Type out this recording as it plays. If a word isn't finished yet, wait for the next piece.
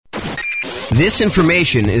This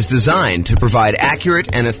information is designed to provide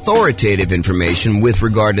accurate and authoritative information with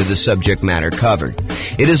regard to the subject matter covered.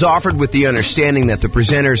 It is offered with the understanding that the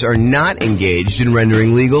presenters are not engaged in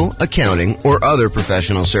rendering legal, accounting, or other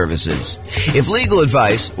professional services. If legal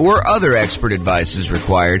advice or other expert advice is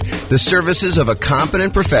required, the services of a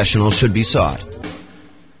competent professional should be sought.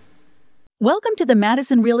 Welcome to the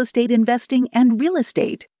Madison Real Estate Investing and Real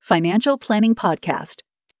Estate Financial Planning Podcast.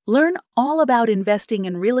 Learn all about investing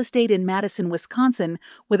in real estate in Madison, Wisconsin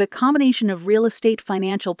with a combination of real estate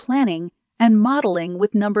financial planning and modeling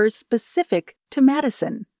with numbers specific to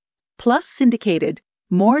Madison. Plus syndicated,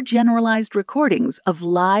 more generalized recordings of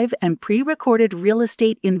live and pre-recorded real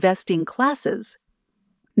estate investing classes.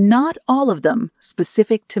 Not all of them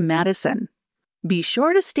specific to Madison. Be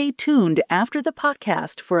sure to stay tuned after the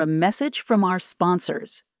podcast for a message from our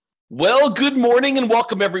sponsors. Well, good morning and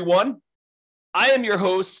welcome, everyone. I am your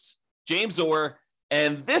host, James Orr,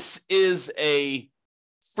 and this is a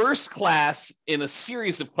first class in a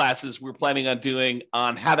series of classes we're planning on doing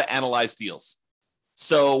on how to analyze deals.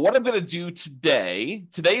 So what I'm going to do today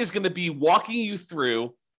is going to be walking you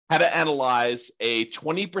through how to analyze a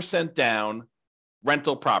 20% down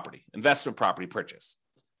rental property, investment property purchase.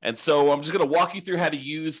 And so I'm just going to walk you through how to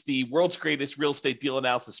use the world's greatest real estate deal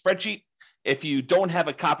analysis spreadsheet. If you don't have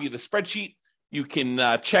a copy of the spreadsheet, you can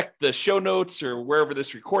check the show notes or wherever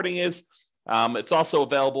this recording is. It's also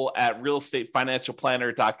available at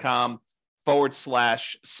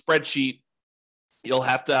realestatefinancialplanner.com/spreadsheet. You'll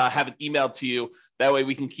have to have it emailed to you. That way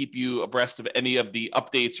we can keep you abreast of any of the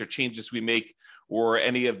updates or changes we make or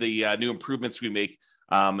any of the new improvements we make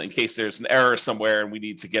in case there's an error somewhere and we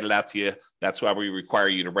need to get it out to you. That's why we require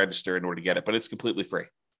you to register in order to get it, but it's completely free.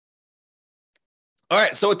 All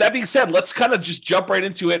right, so with that being said, let's kind of just jump right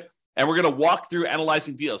into it. And we're going to walk through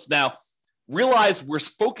analyzing deals. Now, realize we're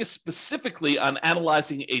focused specifically on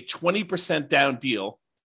analyzing a 20% down deal.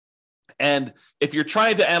 And if you're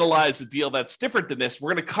trying to analyze a deal that's different than this,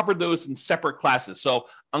 we're going to cover those in separate classes. So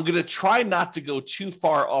I'm going to try not to go too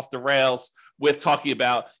far off the rails with talking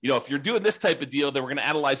about, if you're doing this type of deal, then we're going to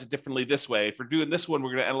analyze it differently this way. If we're doing this one,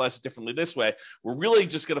 we're going to analyze it differently this way. We're really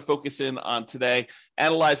just going to focus in on today,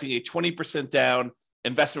 analyzing a 20% down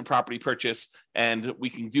investment property purchase, and we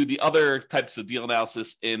can do the other types of deal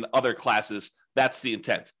analysis in other classes. That's the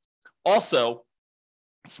intent. Also,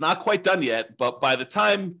 it's not quite done yet, but by the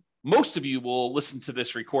time most of you will listen to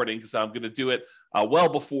this recording, because I'm going to do it well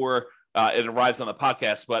before it arrives on the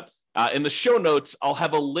podcast, but in the show notes, I'll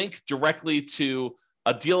have a link directly to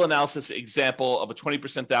a deal analysis example of a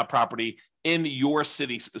 20% down property in your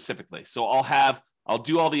city specifically. So I'll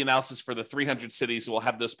do all the analysis for the 300 cities. We'll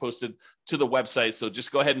have those posted to the website. So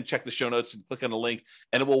just go ahead and check the show notes and click on the link,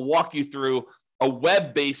 and it will walk you through a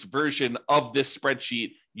web-based version of this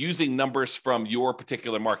spreadsheet using numbers from your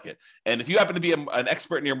particular market. And if you happen to be an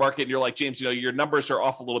expert in your market and you're like, James, your numbers are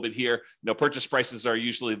off a little bit here. Purchase prices are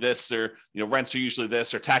usually this, or, rents are usually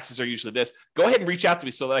this, or taxes are usually this. Go ahead and reach out to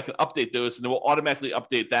me so that I can update those, and it will automatically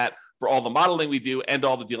update that for all the modeling we do and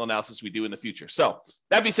all the deal analysis we do in the future. So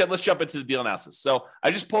that being said, let's jump into the deal analysis. So I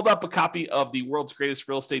just pulled up a copy of the world's greatest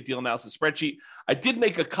real estate deal analysis spreadsheet. I did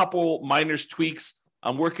make a couple minor tweaks.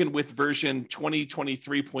 I'm working with version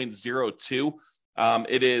 2023.02.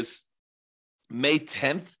 It is May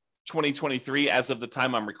 10th, 2023, as of the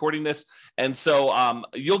time I'm recording this. And so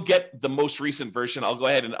you'll get the most recent version. I'll go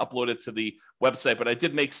ahead and upload it to the website, but I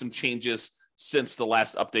did make some changes since the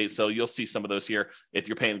last update. So you'll see some of those here if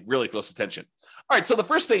you're paying really close attention. All right, so the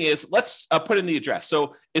first thing is let's put in the address.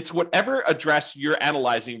 So it's whatever address you're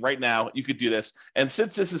analyzing right now, you could do this. And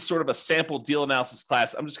since this is sort of a sample deal analysis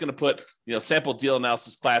class, I'm just going to put, sample deal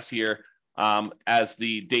analysis class here as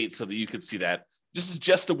the date so that you could see that. This is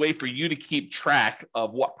just a way for you to keep track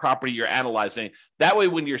of what property you're analyzing. That way,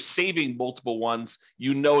 when you're saving multiple ones,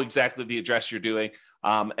 you know exactly the address you're doing.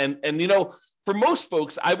 For most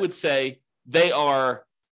folks, I would say they are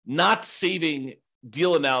not saving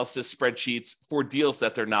deal analysis spreadsheets for deals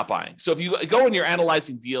that they're not buying. So if you go and you're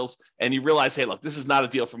analyzing deals and you realize, hey, look, this is not a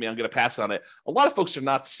deal for me, I'm going to pass on it. A lot of folks are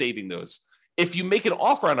not saving those. If you make an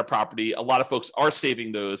offer on a property, a lot of folks are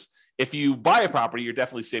saving those. If you buy a property, you're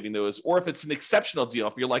definitely saving those. Or if it's an exceptional deal,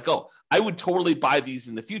 if you're like, oh, I would totally buy these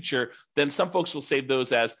in the future, then some folks will save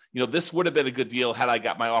those as, this would have been a good deal had I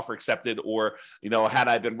got my offer accepted, or, had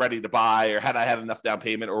I been ready to buy, or had I had enough down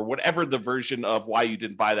payment, or whatever the version of why you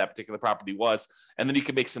didn't buy that particular property was. And then you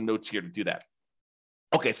can make some notes here to do that.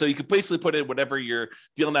 Okay, so you could basically put in whatever your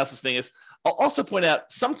deal analysis thing is. I'll also point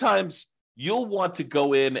out sometimes you'll want to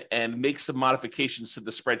go in and make some modifications to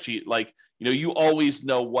the spreadsheet. Like, you always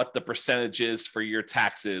know what the percentage is for your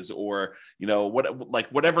taxes, or,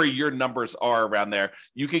 whatever your numbers are around there.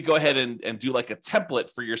 You could go ahead and do like a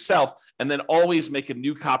template for yourself, and then always make a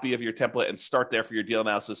new copy of your template and start there for your deal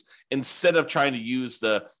analysis, instead of trying to use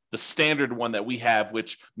the standard one that we have,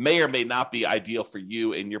 which may or may not be ideal for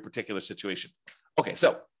you in your particular situation. Okay,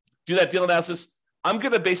 so do that deal analysis. I'm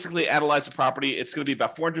going to basically analyze the property. It's going to be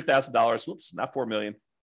about $400,000. Whoops, not $4 million.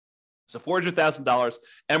 So $400,000,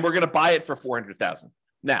 and we're going to buy it for $400,000.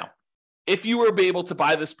 Now, if you were able to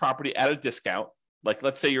buy this property at a discount, like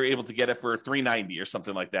let's say you're able to get it for $390 or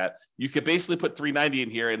something like that, you could basically put $390 in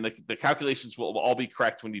here, and the calculations will all be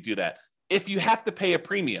correct when you do that. If you have to pay a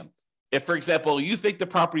premium, if, for example, you think the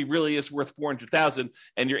property really is worth $400,000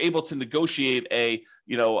 and you're able to negotiate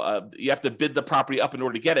you have to bid the property up in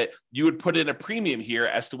order to get it, you would put in a premium here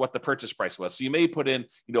as to what the purchase price was. So you may put in,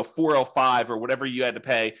 $405 or whatever you had to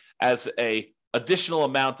pay as a additional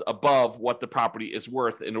amount above what the property is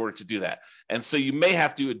worth in order to do that. And so you may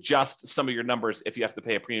have to adjust some of your numbers if you have to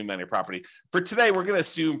pay a premium on your property. For today, we're going to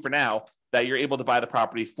assume for now that you're able to buy the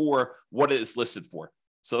property for what it is listed for.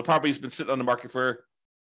 So the property's been sitting on the market for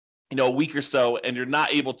a week or so, and you're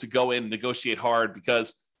not able to go in and negotiate hard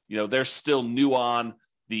because, they're still new on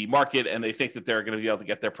the market and they think that they're going to be able to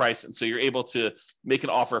get their price. And so you're able to make an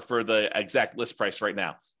offer for the exact list price right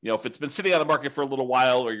now. If it's been sitting on the market for a little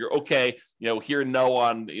while, or you're okay, hear no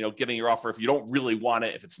on, getting your offer. If you don't really want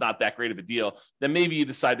it, if it's not that great of a deal, then maybe you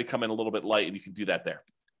decide to come in a little bit light, and you can do that there.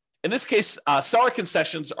 In this case, seller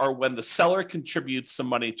concessions are when the seller contributes some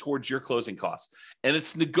money towards your closing costs, and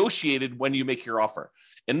it's negotiated when you make your offer.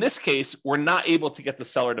 In this case, we're not able to get the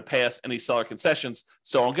seller to pay us any seller concessions,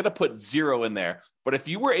 so I'm going to put 0 in there. But if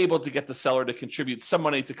you were able to get the seller to contribute some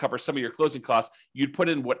money to cover some of your closing costs, you'd put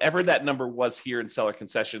in whatever that number was here in seller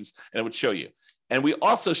concessions, and it would show you. And we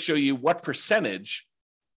also show you what percentage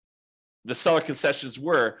the seller concessions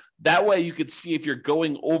were. That way you could see if you're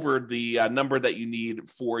going over the number that you need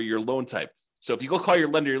for your loan type. So if you go call your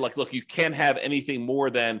lender, you're like, look, you can't have anything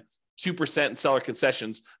more than 2% in seller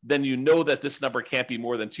concessions, then you know that this number can't be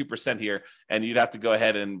more than 2% here. And you'd have to go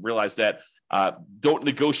ahead and realize that don't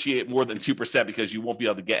negotiate more than 2% because you won't be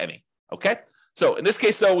able to get any. Okay. So in this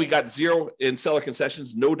case, though, we got 0 in seller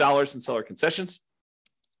concessions, no dollars in seller concessions.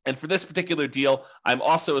 And for this particular deal, I'm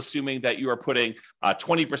also assuming that you are putting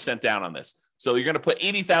 20% down on this. So you're going to put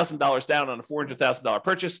 $80,000 down on a $400,000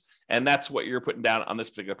 purchase, and that's what you're putting down on this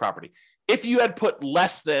particular property. If you had put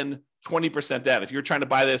less than 20% down, if you're trying to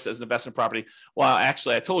buy this as an investment property, well,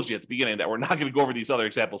 actually, I told you at the beginning that we're not going to go over these other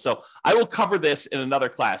examples. So I will cover this in another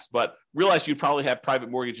class, but realize you'd probably have private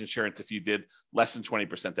mortgage insurance if you did less than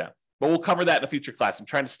 20% down. But we'll cover that in a future class. I'm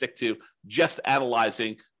trying to stick to just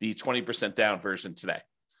analyzing the 20% down version today.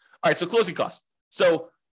 All right, so closing costs. So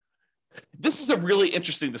this is a really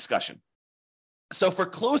interesting discussion. So for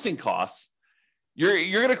closing costs, you're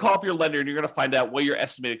going to call up your lender and you're going to find out what your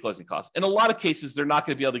estimated closing costs. In a lot of cases, they're not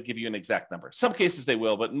going to be able to give you an exact number. Some cases they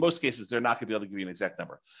will, but in most cases, they're not going to be able to give you an exact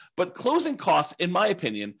number. But closing costs, in my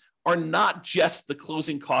opinion, are not just the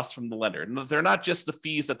closing costs from the lender. They're not just the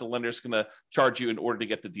fees that the lender is going to charge you in order to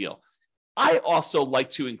get the deal. I also like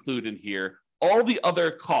to include in here all the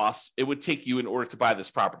other costs it would take you in order to buy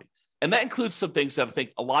this property. And that includes some things that I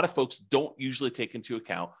think a lot of folks don't usually take into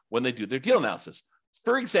account when they do their deal analysis.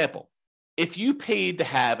 For example, if you paid to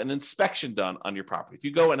have an inspection done on your property, if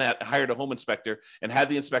you go and hired a home inspector and had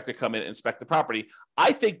the inspector come in and inspect the property,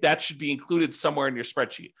 I think that should be included somewhere in your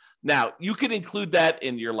spreadsheet. Now, you can include that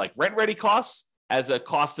in your rent ready costs as a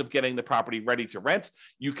cost of getting the property ready to rent.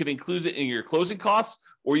 You can include it in your closing costs,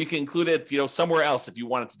 or you can include it, somewhere else if you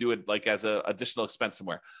wanted to do it as an additional expense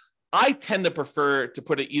somewhere. I tend to prefer to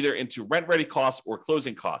put it either into rent ready costs or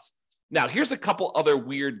closing costs. Now, here's a couple other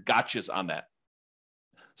weird gotchas on that.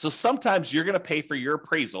 So sometimes you're going to pay for your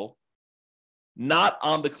appraisal not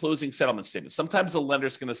on the closing settlement statement. Sometimes the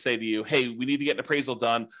lender's going to say to you, hey, we need to get an appraisal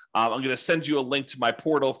done. I'm going to send you a link to my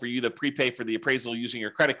portal for you to prepay for the appraisal using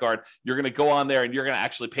your credit card. You're going to go on there and you're going to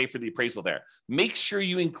actually pay for the appraisal there. Make sure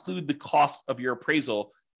you include the cost of your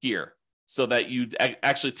appraisal here so that you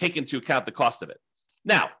actually take into account the cost of it.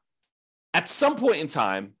 Now, at some point in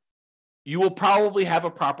time, you will probably have a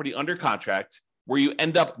property under contract where you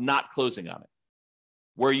end up not closing on it,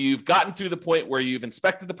 where you've gotten through the point where you've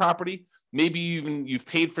inspected the property, maybe you've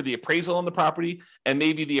paid for the appraisal on the property, and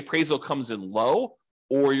maybe the appraisal comes in low,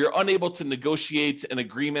 or you're unable to negotiate an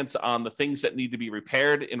agreement on the things that need to be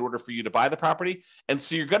repaired in order for you to buy the property. And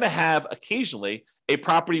so you're going to have occasionally a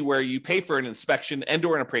property where you pay for an inspection and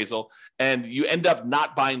or an appraisal, and you end up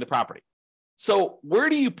not buying the property. So where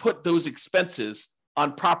do you put those expenses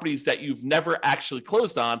on properties that you've never actually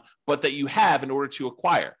closed on, but that you have in order to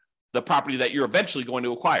acquire the property that you're eventually going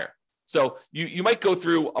to acquire. So you might go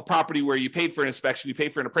through a property where you paid for an inspection, you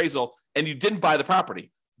paid for an appraisal, and you didn't buy the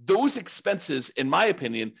property. Those expenses, in my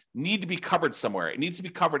opinion, need to be covered somewhere. It needs to be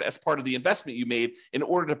covered as part of the investment you made in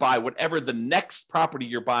order to buy whatever the next property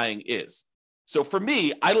you're buying is. So for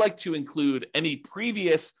me, I like to include any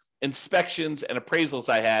previous inspections and appraisals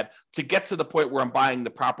I had to get to the point where I'm buying the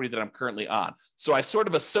property that I'm currently on. So I sort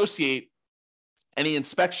of associate any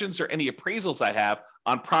inspections or any appraisals I have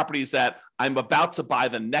on properties that I'm about to buy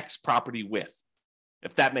the next property with,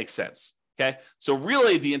 if that makes sense. Okay. So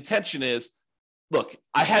really the intention is, look,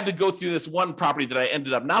 I had to go through this one property that I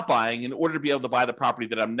ended up not buying in order to be able to buy the property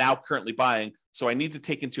that I'm now currently buying. So I need to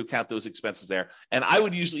take into account those expenses there. And I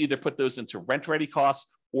would usually either put those into rent-ready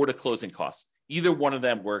costs or to closing costs. Either one of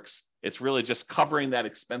them works. It's really just covering that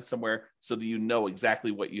expense somewhere so that you know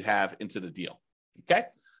exactly what you have into the deal. Okay.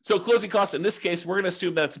 So closing costs, in this case, we're going to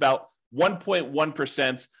assume that it's about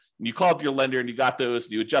 1.1%. You call up your lender and you got those,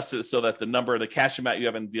 and you adjust it so that the number, the cash amount you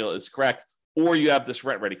have in the deal is correct, or you have this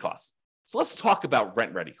rent-ready cost. So let's talk about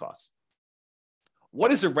rent-ready costs.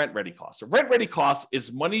 What is a rent-ready cost? A rent-ready cost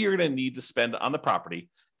is money you're going to need to spend on the property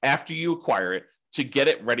after you acquire it to get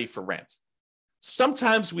it ready for rent.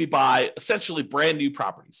 Sometimes we buy essentially brand new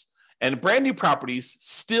properties, and brand new properties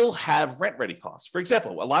still have rent-ready costs. For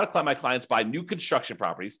example, a lot of my clients buy new construction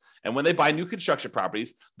properties, and when they buy new construction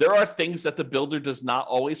properties, there are things that the builder does not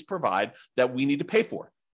always provide that we need to pay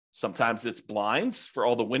for. Sometimes it's blinds for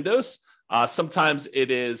all the windows. Sometimes it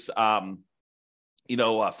is,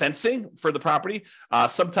 fencing for the property.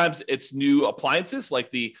 Sometimes it's new appliances, like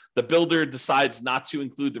the builder decides not to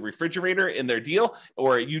include the refrigerator in their deal,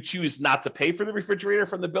 or you choose not to pay for the refrigerator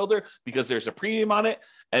from the builder because there's a premium on it.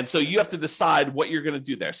 And so you have to decide what you're going to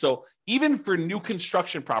do there. So even for new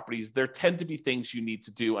construction properties, there tend to be things you need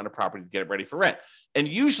to do on a property to get it ready for rent. And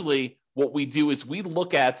usually what we do is we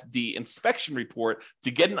look at the inspection report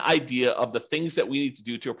to get an idea of the things that we need to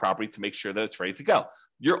do to a property to make sure that it's ready to go.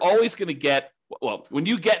 You're always going to get, when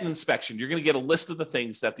you get an inspection, you're going to get a list of the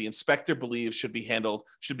things that the inspector believes should be handled,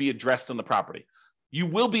 should be addressed on the property. You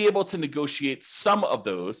will be able to negotiate some of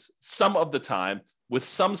those, some of the time, with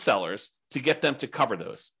some sellers to get them to cover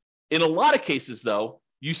those. In a lot of cases, though,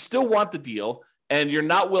 you still want the deal and you're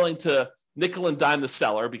not willing to nickel and dime the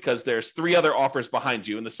seller because there's 3 other offers behind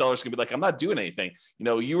you, and the seller's gonna be like, I'm not doing anything.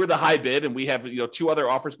 You were the high bid, and we have 2 other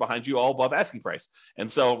offers behind you, all above asking price. And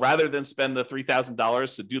so rather than spend the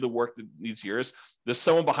 $3,000 to do the work that needs yours, there's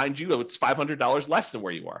someone behind you that's $500 less than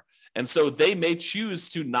where you are. And so they may choose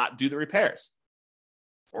to not do the repairs.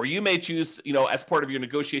 Or you may choose, as part of your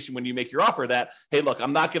negotiation when you make your offer that, hey, look,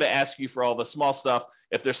 I'm not going to ask you for all the small stuff.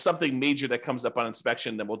 If there's something major that comes up on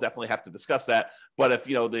inspection, then we'll definitely have to discuss that. But if,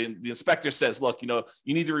 the inspector says, look, you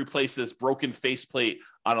need to replace this broken faceplate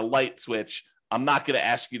on a light switch, I'm not going to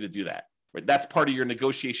ask you to do that. Right? That's part of your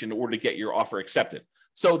negotiation in order to get your offer accepted.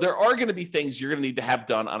 So there are going to be things you're going to need to have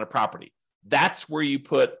done on a property. That's where you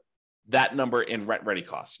put that number in rent-ready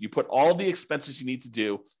costs. You put all the expenses you need to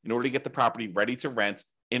do in order to get the property ready to rent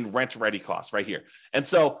in rent-ready costs right here. And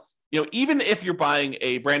so, even if you're buying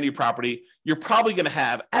a brand new property, you're probably going to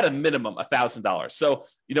have at a minimum $1,000. So,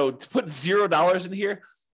 to put $0 in here,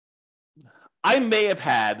 I may have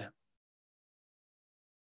had,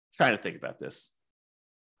 trying to think about this.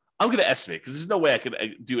 I'm going to estimate because there's no way I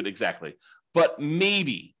could do it exactly, but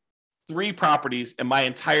maybe 3 properties in my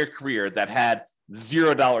entire career that had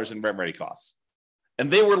 $0 in rent-ready costs. And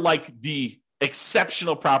they were like the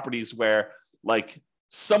exceptional properties where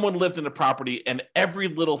someone lived in a property and every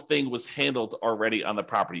little thing was handled already on the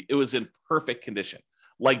property. It was in perfect condition,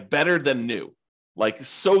 better than new,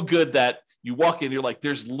 so good that you walk in, you're like,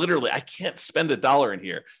 there's literally, I can't spend $1 in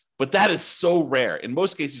here. But that is so rare. In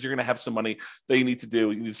most cases, you're going to have some money that you need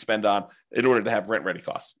to spend on in order to have rent-ready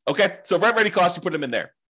costs. Okay, so rent-ready costs, you put them in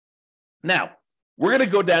there. Now, we're going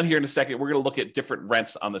to go down here in a second. We're going to look at different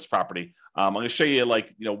rents on this property. I'm going to show you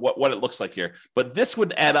what it looks like here. But this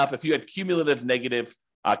would add up if you had cumulative negative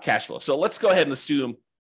cash flow. So let's go ahead and assume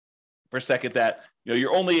for a second that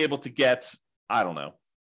you're only able to get, I don't know,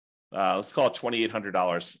 let's call it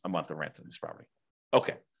 $2,800 a month of rent on this property.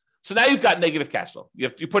 Okay. So now you've got negative cash flow.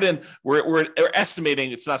 You put in, we're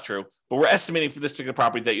estimating, it's not true, but we're estimating for this particular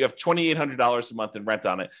property that you have $2,800 a month in rent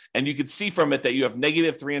on it. And you can see from it that you have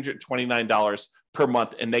negative $329 per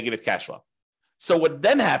month in negative cash flow. So what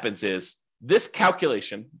then happens is this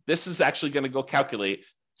calculation, this is actually going to go calculate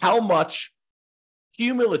how much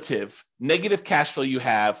cumulative negative cash flow you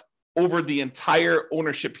have over the entire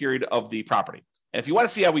ownership period of the property. And if you want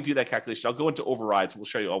to see how we do that calculation, I'll go into overrides. We'll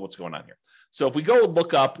show you all what's going on here. So if we go and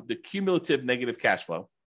look up the cumulative negative cash flow,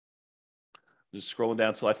 just scrolling down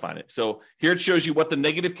until I find it. So here it shows you what the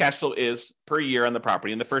negative cash flow is per year on the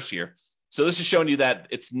property in the first year. So this is showing you that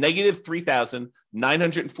it's negative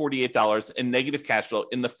 $3,948 in negative cash flow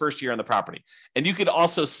in the first year on the property. And you could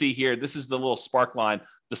also see here, this is the little spark line.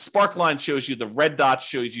 The spark line shows you, the red dot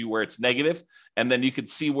shows you where it's negative, and then you can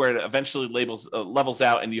see where it eventually levels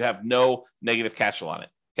out and you have no negative cash flow on it.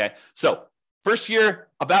 Okay, so first year,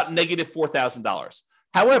 about negative $4,000.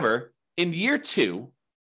 However, in year 2,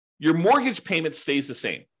 your mortgage payment stays the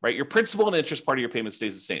same, right? Your principal and interest part of your payment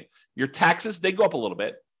stays the same. Your taxes, they go up a little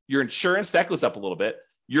bit. Your insurance, that goes up a little bit.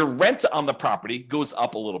 Your rent on the property goes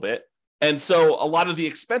up a little bit. And so a lot of the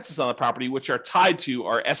expenses on the property, which are tied to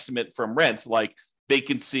our estimate from rent, like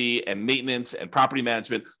vacancy and maintenance and property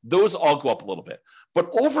management, those all go up a little bit. But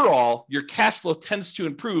overall, your cash flow tends to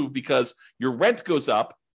improve because your rent goes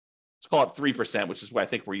up. Let's call it 3%, which is what I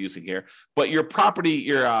think we're using here. But your property,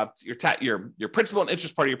 your principal and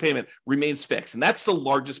interest part of your payment remains fixed. And that's the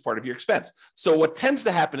largest part of your expense. So what tends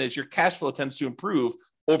to happen is your cash flow tends to improve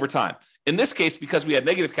over time. In this case, because we had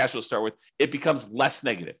negative cash flow to start with, it becomes less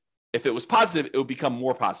negative. If it was positive, it would become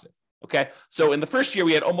more positive. Okay. So in the first year,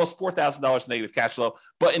 we had almost $4,000 negative cash flow.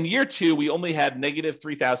 But in year 2, we only had negative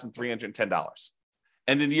 $3,310.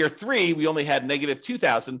 And in year 3, we only had negative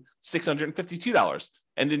 $2,652.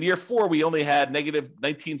 And in year 4, we only had negative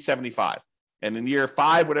 $1,975. And in year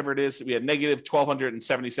 5, whatever it is, we had negative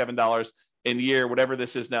 $1,277. In year, whatever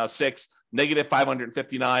this is now, 6, negative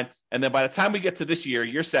 $559. And then by the time we get to this year,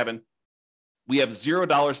 year 7, we have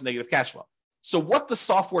 $0 negative cash flow. So what the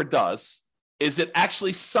software does is it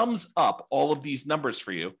actually sums up all of these numbers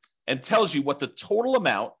for you and tells you what the total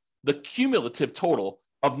amount, the cumulative total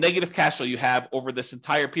of negative cash flow you have over this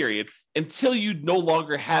entire period until you no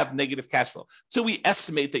longer have negative cash flow. So we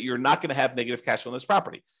estimate that you're not going to have negative cash flow on this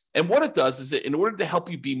property. And what it does is, in order to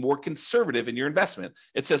help you be more conservative in your investment,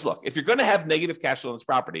 it says, look, if you're going to have negative cash flow on this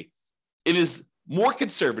property, it is more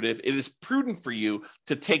conservative. It is prudent for you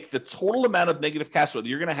to take the total amount of negative cash flow that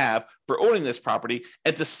you're going to have for owning this property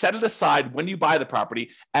and to set it aside when you buy the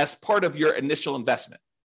property as part of your initial investment.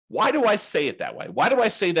 Why do I say it that way? Why do I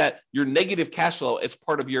say that your negative cash flow is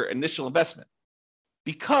part of your initial investment?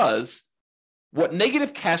 Because what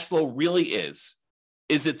negative cash flow really is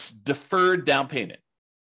it's deferred down payment.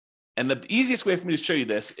 And the easiest way for me to show you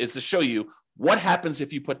this is to show you what happens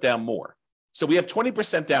if you put down more. So we have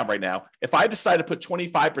 20% down right now. If I decide to put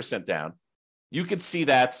 25% down, you can see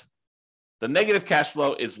that the negative cash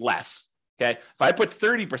flow is less. Okay. If I put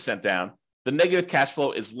 30% down, the negative cash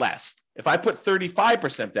flow is less. If I put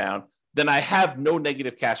 35% down, then I have no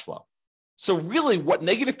negative cash flow. So really what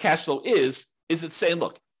negative cash flow is it's saying,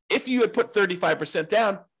 look, if you had put 35%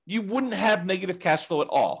 down, you wouldn't have negative cash flow at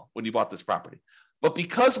all when you bought this property. But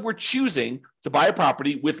because we're choosing to buy a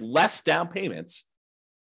property with less down payments,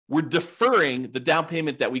 we're deferring the down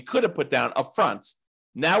payment that we could have put down up front.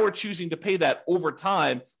 Now we're choosing to pay that over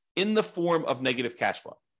time in the form of negative cash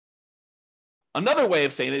flow. Another way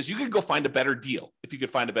of saying it is you could go find a better deal if you could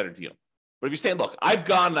find a better deal. But if you're saying, look, I've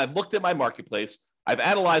gone and I've looked at my marketplace, I've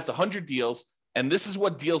analyzed 100 deals, and this is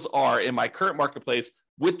what deals are in my current marketplace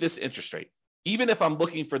with this interest rate, even if I'm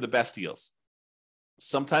looking for the best deals.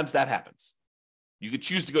 Sometimes that happens. You could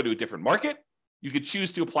choose to go to a different market. You could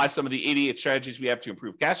choose to apply some of the 88 strategies we have to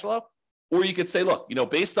improve cash flow. Or you could say, look,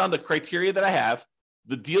 based on the criteria that I have,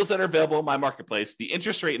 the deals that are available in my marketplace, the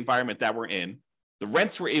interest rate environment that we're in, the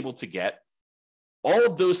rents we're able to get, all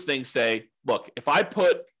of those things say, look, if I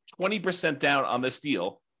put 20% down on this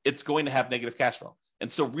deal, it's going to have negative cash flow.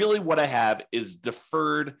 And so really what I have is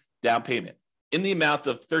deferred down payment in the amount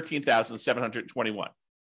of $13,721.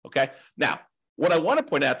 Okay. Now, what I want to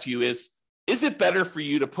point out to you is it better for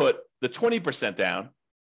you to put the 20% down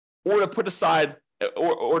or to put aside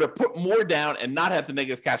or to put more down and not have the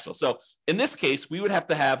negative cash flow? So in this case, we would have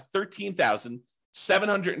to have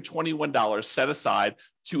 $13,721 set aside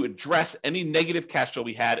to address any negative cash flow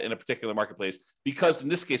we had in a particular marketplace, because in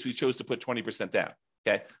this case, we chose to put 20% down.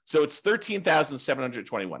 Okay. So it's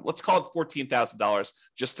 $13,721. Let's call it $14,000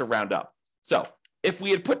 just to round up. So if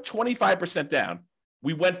we had put 25% down,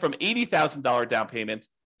 we went from $80,000 down payment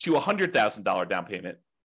to $100,000 down payment,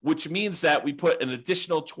 which means that we put an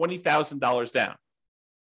additional $20,000 down.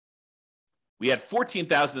 We had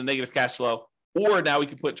 $14,000 in negative cash flow, or now we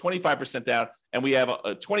can put 25% down and we have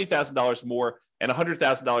 $20,000 more and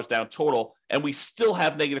 $100,000 down total, and we still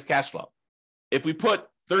have negative cash flow. If we put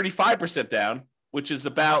 35% down, which is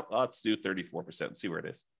about, let's do 34% and see where it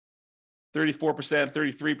is. 34%,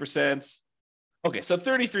 33%. Okay, so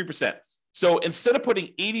 33%. So instead of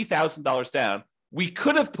putting $80,000 down, we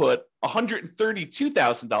could have put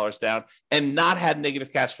 $132,000 down and not had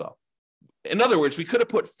negative cash flow. In other words, we could have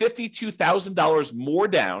put $52,000 more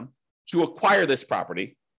down to acquire this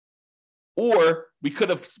property, or we could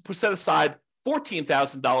have set aside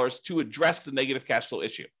 $14,000 to address the negative cash flow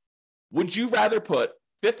issue. Would you rather put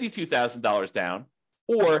 $52,000 down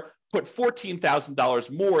or put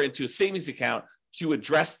 $14,000 more into a savings account to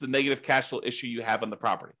address the negative cash flow issue you have on the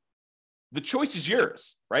property? The choice is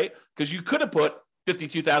yours, right? Because you could have put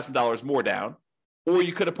 $52,000 more down, or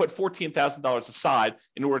you could have put $14,000 aside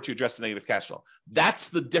in order to address the negative cash flow. That's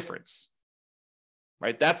the difference,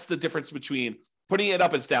 right? That's the difference between putting it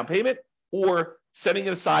up as down payment or setting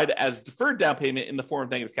it aside as deferred down payment in the form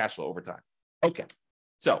of negative cash flow over time. Okay,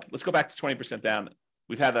 so let's go back to 20% down.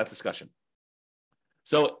 We've had that discussion.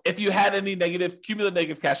 So if you had any cumulative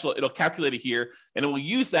negative cash flow, it'll calculate it here, and it will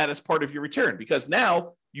use that as part of your return, because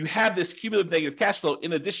now you have this cumulative negative cash flow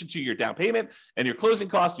in addition to your down payment and your closing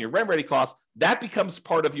costs and your rent ready costs. That becomes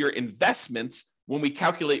part of your investments when we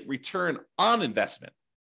calculate return on investment,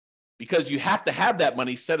 because you have to have that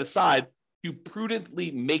money set aside to prudently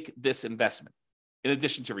make this investment in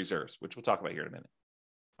addition to reserves, which we'll talk about here in a minute.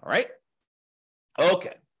 All right.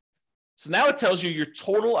 Okay. So now it tells you your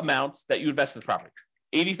total amounts that you invest in the property.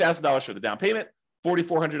 $80,000 for the down payment,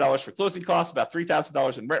 $4,400 for closing costs, about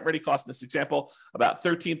 $3,000 in rent ready costs in this example, about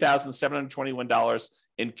 $13,721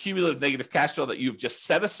 in cumulative negative cash flow that you've just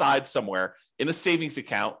set aside somewhere in a savings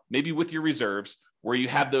account, maybe with your reserves, where you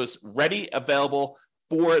have those ready, available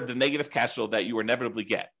for the negative cash flow that you inevitably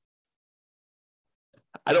get.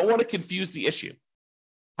 I don't want to confuse the issue.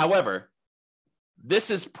 However,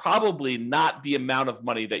 this is probably not the amount of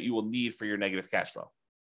money that you will need for your negative cash flow,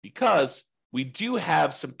 because we do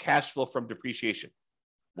have some cash flow from depreciation.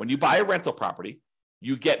 When you buy a rental property,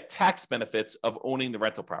 you get tax benefits of owning the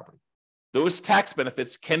rental property. Those tax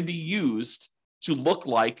benefits can be used to look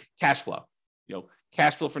like cash flow,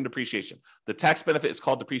 cash flow from depreciation. The tax benefit is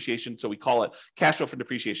called depreciation, so we call it cash flow from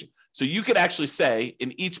depreciation. So you could actually say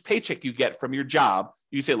in each paycheck you get from your job,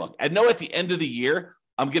 you say, look, I know at the end of the year,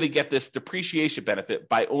 I'm going to get this depreciation benefit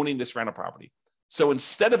by owning this rental property. So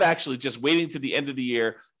instead of actually just waiting to the end of the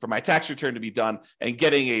year for my tax return to be done and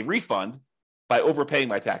getting a refund by overpaying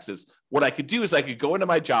my taxes, what I could do is I could go into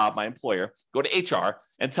my job, my employer, go to HR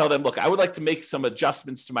and tell them, look, I would like to make some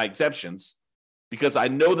adjustments to my exemptions because I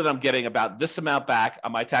know that I'm getting about this amount back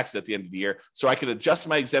on my taxes at the end of the year. So I could adjust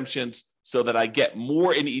my exemptions so that I get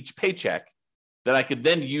more in each paycheck that I could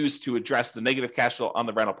then use to address the negative cash flow on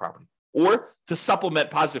the rental property, or to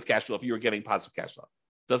supplement positive cash flow if you were getting positive cash flow.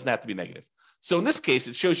 It doesn't have to be negative. So in this case,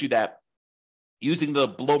 it shows you that using the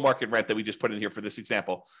below market rent that we just put in here for this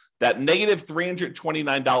example, that negative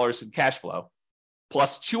 $329 in cash flow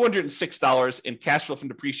plus $206 in cash flow from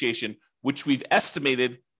depreciation, which we've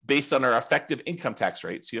estimated based on our effective income tax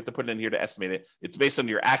rate. So you have to put it in here to estimate it. It's based on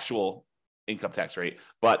your actual income tax rate.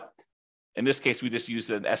 But in this case, we just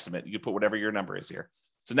use an estimate. You can put whatever your number is here.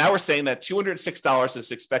 So now we're saying that $206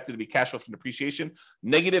 is expected to be cash flow from depreciation,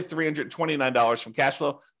 negative $329 from cash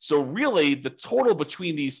flow. So really the total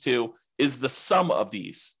between these two is the sum of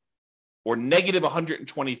these, or negative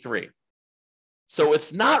 123. So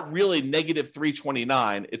it's not really negative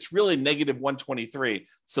 329. It's really negative 123.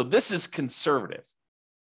 So this is conservative.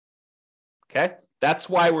 Okay. That's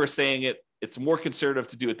why we're saying it's more conservative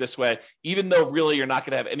to do it this way, even though really you're not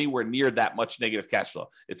going to have anywhere near that much negative cash flow.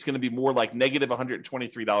 It's going to be more like negative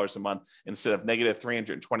 $123 a month instead of negative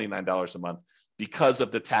 $329 a month because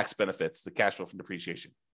of the tax benefits, the cash flow from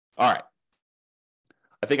depreciation. All right.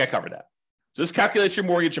 I think I covered that. So this calculates your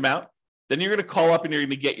mortgage amount. Then you're going to call up and you're going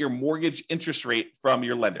to get your mortgage interest rate from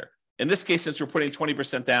your lender. In this case, since we're putting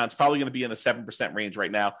 20% down, it's probably going to be in the 7% range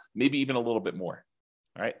right now, maybe even a little bit more.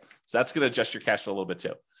 All right. So that's going to adjust your cash flow a little bit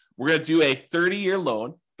too. We're going to do a 30-year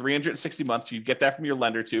loan, 360 months. You'd get that from your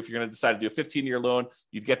lender too. If you're going to decide to do a 15-year loan,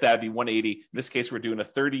 you'd get that, it'd be 180. In this case, we're doing a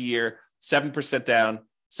 30-year, 7% down,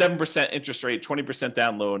 7% interest rate, 20%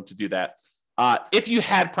 down loan to do that. If you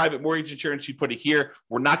had private mortgage insurance, you put it here.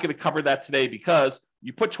 We're not going to cover that today because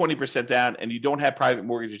you put 20% down and you don't have private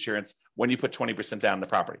mortgage insurance when you put 20% down in the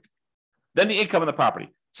property. Then the income on the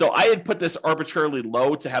property. So I had put this arbitrarily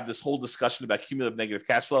low to have this whole discussion about cumulative negative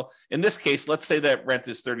cash flow. In this case, let's say that rent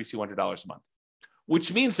is $3,200 a month,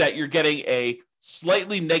 which means that you're getting a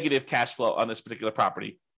slightly negative cash flow on this particular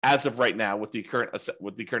property as of right now with the current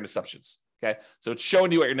assumptions. Okay, so it's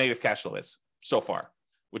showing you what your negative cash flow is so far,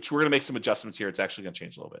 which we're going to make some adjustments here. It's actually going to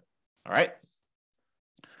change a little bit. All right.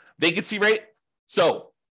 Vacancy rate.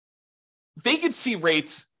 So vacancy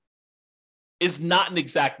rate is not an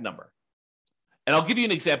exact number. And I'll give you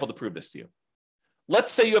an example to prove this to you.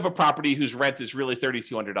 Let's say you have a property whose rent is really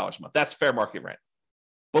 $3,200 a month. That's fair market rent.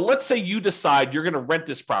 But let's say you decide you're going to rent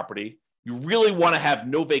this property. You really want to have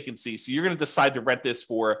no vacancy. So you're going to decide to rent this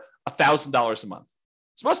for $1,000 a month.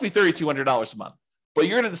 It's supposed to be $3,200 a month, but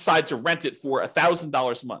you're going to decide to rent it for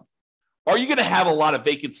 $1,000 a month. Are you going to have a lot of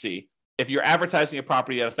vacancy if you're advertising a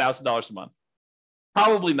property at $1,000 a month?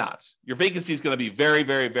 Probably not. Your vacancy is going to be very,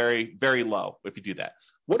 very, very, very low if you do that.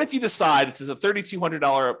 What if you decide it's a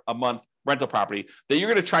 $3,200 a month rental property that you're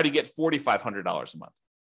going to try to get $4,500 a month?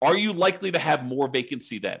 Are you likely to have more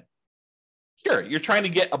vacancy then? Sure, you're trying to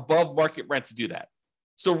get above market rent to do that.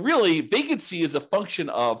 So really, vacancy is a function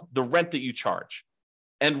of the rent that you charge.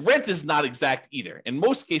 And rent is not exact either. In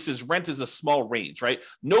most cases, rent is a small range, right?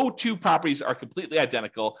 No two properties are completely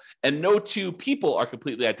identical, and no two people are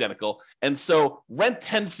completely identical. And so rent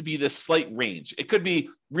tends to be this slight range. It could be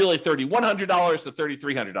really $3,100 to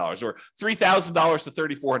 $3,300 or $3,000 to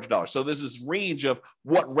 $3,400. So there's this range of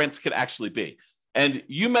what rents could actually be. And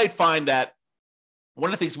you might find that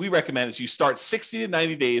one of the things we recommend is you start 60 to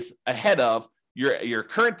 90 days ahead of your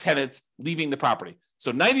current tenant leaving the property.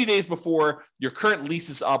 So 90 days before your current lease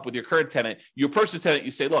is up with your current tenant, you approach the tenant, you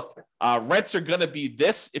say, look, rents are going to be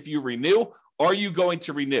this if you renew. Are you going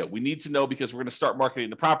to renew? We need to know because we're going to start marketing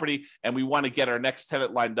the property and we want to get our next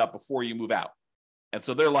tenant lined up before you move out. And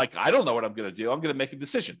so they're like, I don't know what I'm going to do. I'm going to make a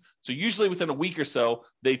decision. So usually within a week or so,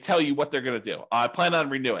 they tell you what they're going to do. I plan on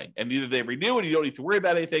renewing. And either they renew and you don't need to worry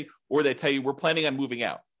about anything, or they tell you we're planning on moving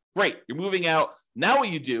out. Great, you're moving out. Now what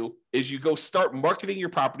you do is you go start marketing your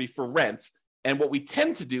property for rent. And what we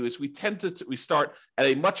tend to do is we start at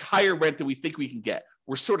a much higher rent than we think we can get.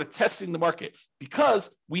 We're sort of testing the market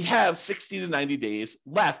because we have 60 to 90 days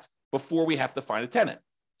left before we have to find a tenant.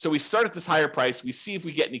 So we start at this higher price. We see if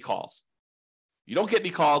we get any calls. You don't get any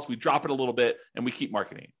calls, we drop it a little bit and we keep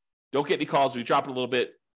marketing. Don't get any calls, we drop it a little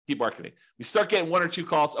bit, keep marketing. We start getting one or two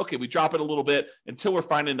calls. Okay, we drop it a little bit until we're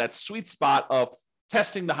finding that sweet spot of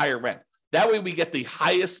testing the higher rent. That way we get the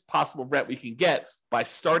highest possible rent we can get by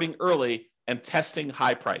starting early and testing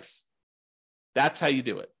high price. That's how you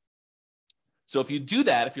do it. So if you do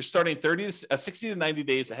that, if you're starting 60 to 90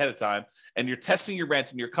 days ahead of time and you're testing your rent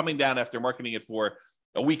and you're coming down after marketing it for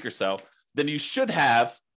a week or so, then you should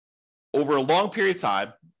have, over a long period of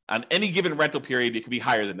time, on any given rental period, it could be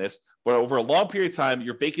higher than this, but over a long period of time,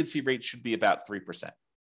 your vacancy rate should be about 3%.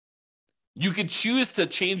 You can choose to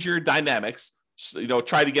change your dynamics,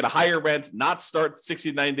 try to get a higher rent, not start 60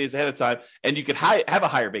 to 90 days ahead of time, and you could have a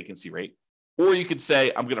higher vacancy rate. Or you could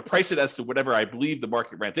say, I'm going to price it as to whatever I believe the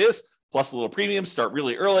market rent is, plus a little premium, start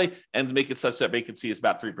really early, and make it such that vacancy is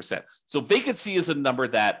about 3%. So vacancy is a number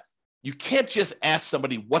that you can't just ask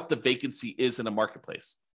somebody what the vacancy is in a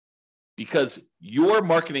marketplace, because your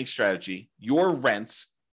marketing strategy, your rents,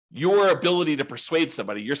 your ability to persuade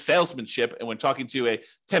somebody, your salesmanship, and when talking to a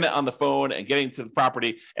tenant on the phone and getting to the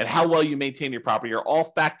property, and how well you maintain your property are all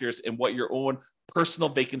factors in what your own personal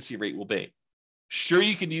vacancy rate will be. Sure,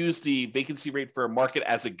 you can use the vacancy rate for a market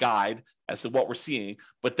as a guide as to what we're seeing,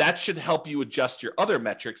 but that should help you adjust your other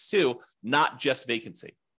metrics too, not just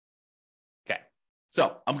vacancy. Okay,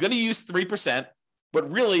 so I'm going to use 3%, but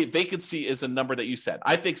really vacancy is a number that you said.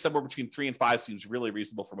 I think somewhere between 3 and 5 seems really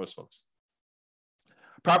reasonable for most folks.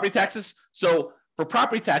 Property taxes. So for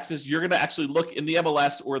property taxes, you're going to actually look in the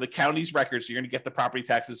MLS or the county's records. You're going to get the property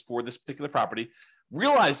taxes for this particular property.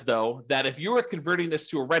 Realize, though, that if you are converting this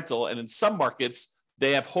to a rental, and in some markets,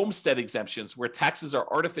 they have homestead exemptions where taxes are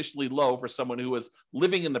artificially low for someone who is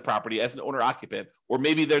living in the property as an owner-occupant, or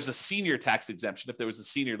maybe there's a senior tax exemption if there was a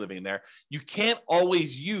senior living there. You can't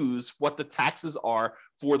always use what the taxes are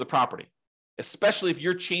for the property, especially if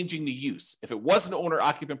you're changing the use. If it was an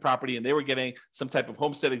owner-occupant property and they were getting some type of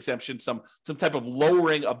homestead exemption, some type of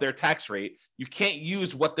lowering of their tax rate, you can't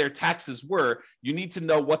use what their taxes were. You need to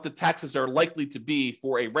know what the taxes are likely to be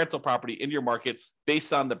for a rental property in your market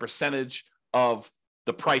based on the percentage of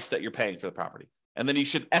the price that you're paying for the property. And then you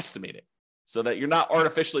should estimate it so that you're not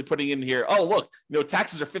artificially putting in here, oh, look,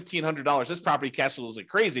 taxes are $1,500. This property cash flow is like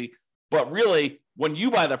crazy. But really, when you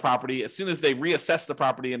buy the property, as soon as they reassess the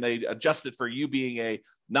property and they adjust it for you being a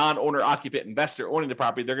non-owner occupant investor owning the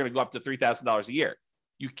property, they're going to go up to $3,000 a year.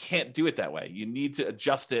 You can't do it that way. You need to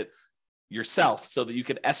adjust it yourself so that you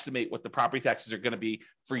can estimate what the property taxes are going to be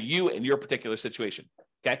for you in your particular situation.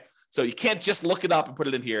 Okay. So you can't just look it up and put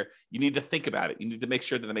it in here. You need to think about it. You need to make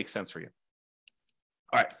sure that it makes sense for you.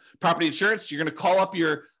 All right. Property insurance. You're going to call up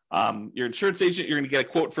your insurance agent. You're going to get a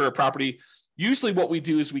quote for a property. Usually what we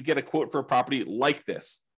do is we get a quote for a property like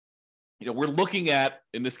this. We're looking at,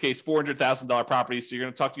 in this case, $400,000 properties. So you're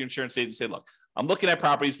going to talk to your insurance agent and say, look, I'm looking at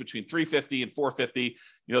properties between $350,000 and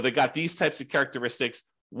 $450,000. They got these types of characteristics.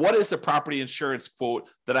 what is a property insurance quote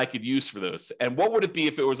that I could use for those? And what would it be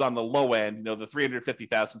if it was on the low end, the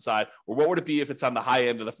 350,000 side, or what would it be if it's on the high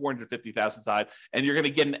end of the 450,000 side? And you're going to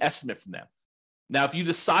get an estimate from them. Now, if you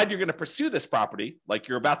decide you're going to pursue this property, like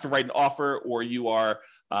you're about to write an offer, or you are,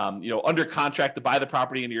 under contract to buy the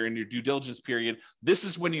property and you're in your due diligence period, this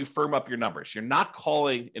is when you firm up your numbers. You're not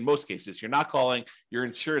calling, in most cases, you're not calling your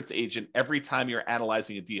insurance agent every time you're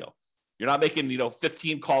analyzing a deal. You're not making,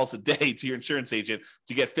 15 calls a day to your insurance agent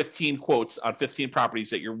to get 15 quotes on 15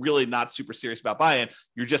 properties that you're really not super serious about buying.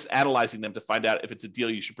 You're just analyzing them to find out if it's a deal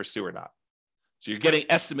you should pursue or not. So you're getting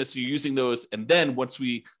estimates, you're using those. And then once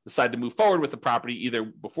we decide to move forward with the property, either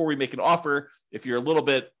before we make an offer, if you're a little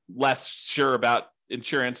bit less sure about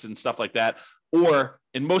insurance and stuff like that, or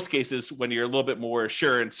in most cases, when you're a little bit more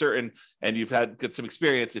sure and certain and you've had some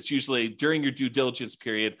experience, it's usually during your due diligence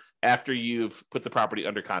period after you've put the property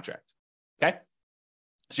under contract. Okay,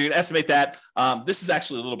 so you're going to estimate that. This is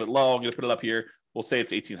actually a little bit low. I'm going to put it up here. We'll say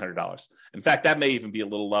it's $1,800. In fact, that may even be a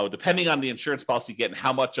little low, depending on the insurance policy you get and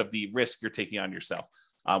how much of the risk you're taking on yourself.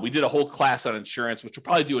 We did a whole class on insurance, which we'll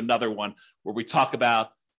probably do another one where we talk about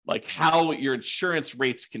like how your insurance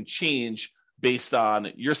rates can change based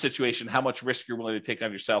on your situation, how much risk you're willing to take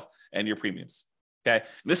on yourself and your premiums. Okay,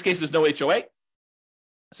 in this case, there's no HOA.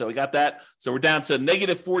 So we got that. So we're down to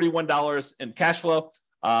negative $41 in cash flow.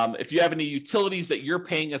 If you have any utilities that you're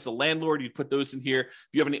paying as a landlord, you'd put those in here. If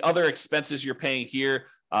you have any other expenses you're paying here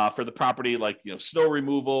for the property, like snow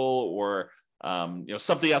removal or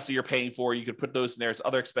something else that you're paying for, you could put those in there as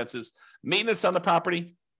other expenses. Maintenance on the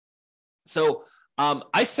property. So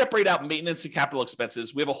I separate out maintenance and capital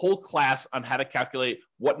expenses. We have a whole class on how to calculate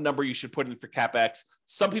what number you should put in for CapEx.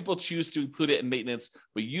 Some people choose to include it in maintenance,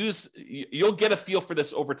 but you'll get a feel for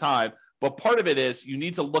this over time. But part of it is you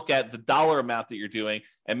need to look at the dollar amount that you're doing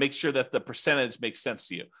and make sure that the percentage makes sense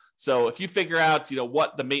to you. So if you figure out,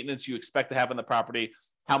 what the maintenance you expect to have on the property,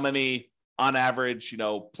 how many on average,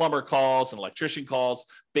 plumber calls and electrician calls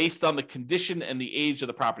based on the condition and the age of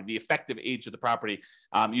the property, the effective age of the property.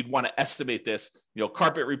 You'd want to estimate this,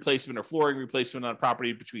 carpet replacement or flooring replacement on a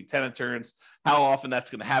property between tenant turns, how often that's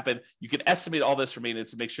going to happen. You can estimate all this for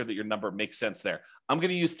maintenance and make sure that your number makes sense there. I'm going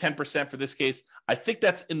to use 10% for this case. I think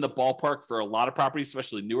that's in the ballpark for a lot of properties,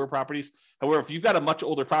 especially newer properties. However, if you've got a much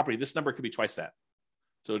older property, this number could be twice that.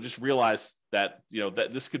 So just realize that,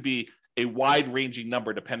 that this could be a wide-ranging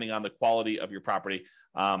number depending on the quality of your property,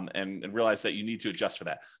 and realize that you need to adjust for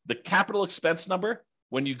that. The capital expense number,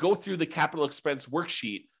 when you go through the capital expense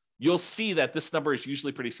worksheet, you'll see that this number is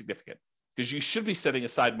usually pretty significant because you should be setting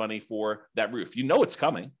aside money for that roof. It's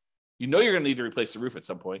coming. You're going to need to replace the roof at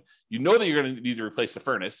some point. That you're going to need to replace the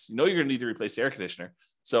furnace. You're going to need to replace the air conditioner.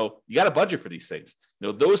 So you got to budget for these things.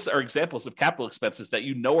 Those are examples of capital expenses that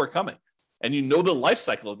are coming. And the life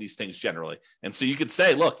cycle of these things generally. And so you could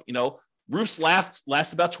say, look, roofs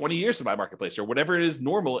last about 20 years in my marketplace or whatever it is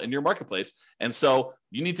normal in your marketplace. And so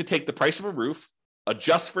you need to take the price of a roof,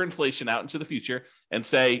 adjust for inflation out into the future and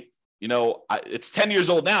say, it's 10 years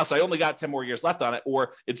old now, so I only got 10 more years left on it.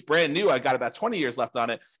 Or it's brand new, I got about 20 years left on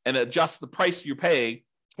it, and adjust the price you're paying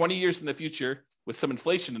 20 years in the future with some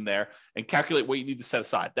inflation in there and calculate what you need to set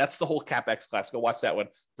aside. That's the whole CapEx class. Go watch that one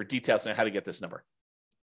for details on how to get this number.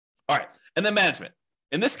 All right. And then management.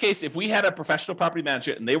 In this case, if we had a professional property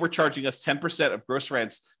manager and they were charging us 10% of gross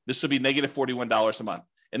rents, this would be negative $41 a month.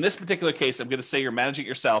 In this particular case, I'm going to say you're managing it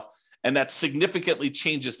yourself, and that significantly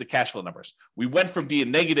changes the cash flow numbers. We went from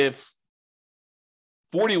being negative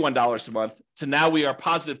 $41 a month to now we are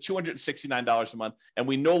positive $269 a month, and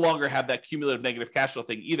we no longer have that cumulative negative cash flow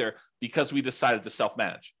thing either because we decided to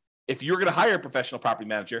self-manage. If you're going to hire a professional property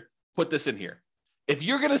manager, put this in here. If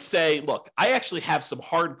you're going to say, look, I actually have some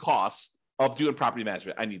hard costs of doing property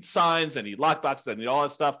management. I need signs, I need lockboxes, I need all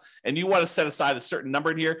that stuff. And you want to set aside a certain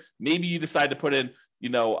number in here. Maybe you decide to put in,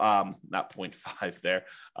 not 0.5 there,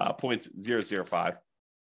 0.005. And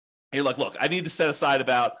you're like, look, I need to set aside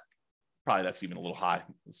about, probably that's even a little high.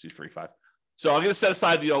 Let's do 3.5. So I'm going to set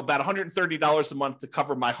aside, about $130 a month to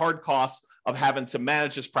cover my hard costs of having to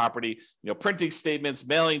manage this property, printing statements,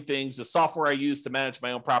 mailing things, the software I use to manage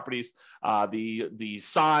my own properties, the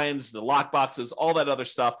signs, the lock boxes, all that other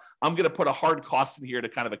stuff. I'm going to put a hard cost in here to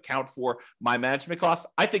kind of account for my management costs.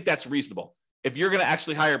 I think that's reasonable. If you're going to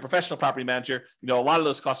actually hire a professional property manager, a lot of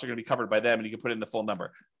those costs are going to be covered by them and you can put in the full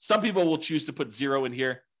number. Some people will choose to put 0 in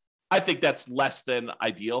here. I think that's less than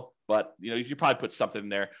ideal, but you should probably put something in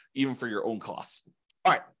there even for your own costs.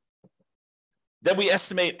 All right. Then we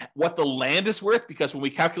estimate what the land is worth because when we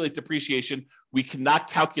calculate depreciation, we cannot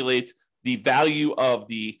calculate the value of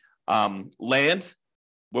the land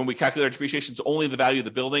when we calculate our depreciation, it's only the value of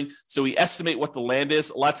the building. So we estimate what the land is.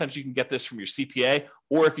 A lot of times you can get this from your CPA,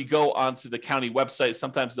 or if you go onto the county website,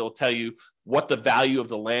 sometimes they'll tell you what the value of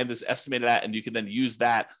the land is estimated at, and you can then use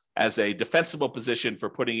that as a defensible position for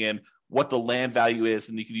putting in what the land value is,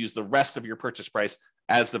 and you can use the rest of your purchase price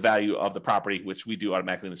as the value of the property, which we do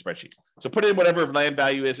automatically in the spreadsheet. So put in whatever land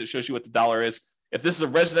value is. It shows you what the dollar is. If this is a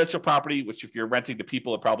residential property, which if you're renting to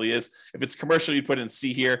people, it probably is. If it's commercial, you put in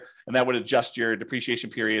C here, and that would adjust your depreciation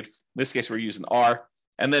period. In this case, we're using R.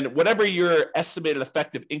 And then whatever your estimated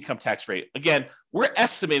effective income tax rate, again, we're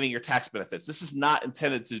estimating your tax benefits. This is not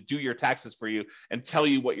intended to do your taxes for you and tell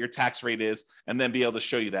you what your tax rate is and then be able to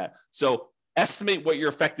show you that. So estimate what your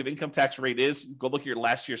effective income tax rate is. Go look at your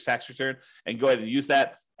last year's tax return and go ahead and use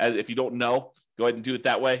that. As if you don't know, go ahead and do it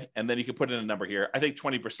that way. And then you can put in a number here. I think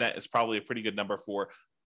 20% is probably a pretty good number for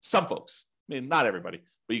some folks. I mean, not everybody,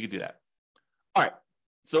 but you can do that. All right.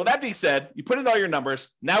 So that being said, you put in all your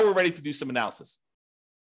numbers. Now we're ready to do some analysis.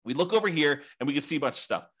 We look over here and we can see a bunch of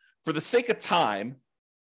stuff. For the sake of time,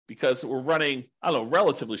 because we're running, I don't know,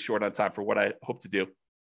 relatively short on time for what I hope to do,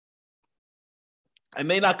 I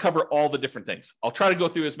may not cover all the different things. I'll try to go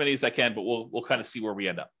through as many as I can, but we'll kind of see where we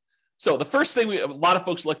end up. So the first thing a lot of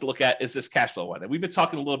folks like to look at is this cash flow one. And we've been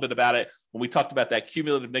talking a little bit about it when we talked about that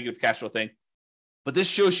cumulative negative cash flow thing. But this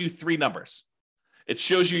shows you three numbers. It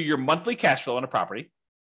shows you your monthly cash flow on a property,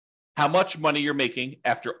 how much money you're making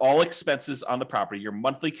after all expenses on the property, your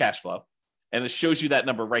monthly cash flow. And it shows you that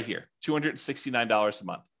number right here, $269 a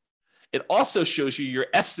month. It also shows you your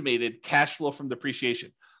estimated cash flow from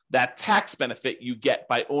depreciation, that tax benefit you get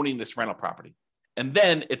by owning this rental property. And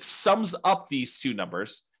then it sums up these two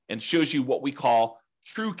numbers and shows you what we call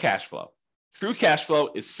true cash flow. True cash flow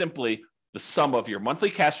is simply the sum of your monthly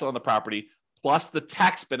cash flow on the property plus the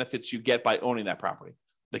tax benefits you get by owning that property,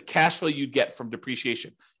 the cash flow you'd get from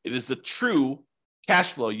depreciation. It is the true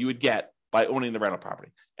cash flow you would get by owning the rental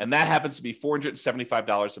property. And that happens to be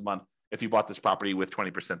 $475 a month if you bought this property with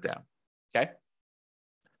 20% down, okay?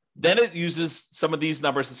 Then it uses some of these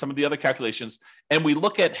numbers and some of the other calculations, and we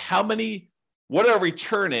look at what our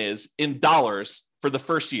return is in dollars for the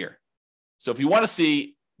first year. So if you want to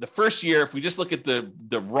see the first year, if we just look at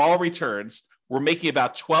the raw returns, we're making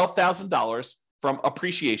about $12,000 from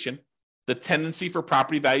appreciation. The tendency for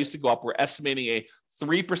property values to go up, we're estimating a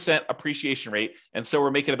 3% appreciation rate. And so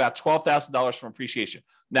we're making about $12,000 from appreciation.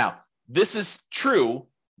 Now, this is true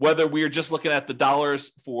whether we are just looking at the dollars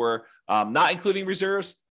for not including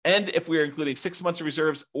reserves, and if we're including 6 months of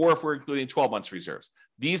reserves, or if we're including 12 months of reserves.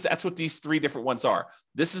 That's what these three different ones are.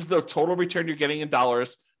 This is the total return you're getting in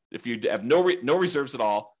dollars if you have no reserves at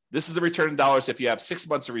all. This is the return in dollars if you have 6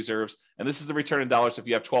 months of reserves, and this is the return in dollars if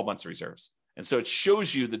you have 12 months of reserves. And so it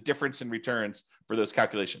shows you the difference in returns for those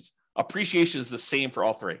calculations. Appreciation is the same for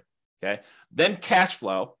all three, okay? Then cash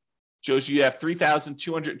flow shows you have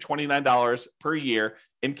 $3,229 per year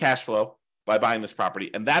in cash flow by buying this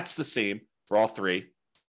property, and that's the same for all three.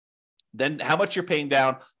 Then how much you're paying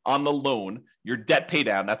down on the loan, your debt pay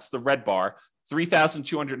down, that's the red bar.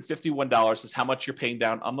 $3,251 is how much you're paying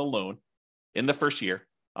down on the loan in the first year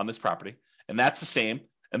on this property. And that's the same.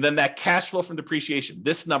 And then that cash flow from depreciation,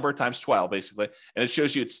 this number times 12, basically. And it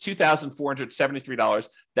shows you it's $2,473.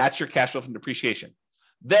 That's your cash flow from depreciation.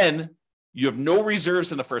 Then you have no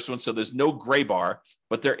reserves in the first one, so there's no gray bar,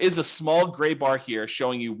 but there is a small gray bar here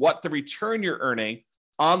showing you what the return you're earning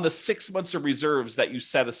on the 6 months of reserves that you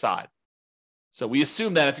set aside. So we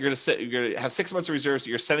assume that if you're going to have 6 months of reserves,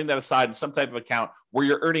 you're setting that aside in some type of account where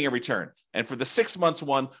you're earning a return. And for the 6 months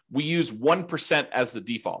one, we use 1% as the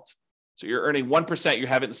default. So you're earning 1%, you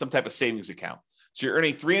have it in some type of savings account. So you're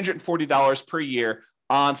earning $340 per year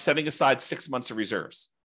on setting aside 6 months of reserves.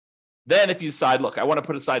 Then if you decide, look, I want to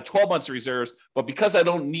put aside 12 months of reserves, but because I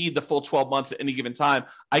don't need the full 12 months at any given time,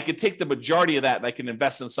 I can take the majority of that and I can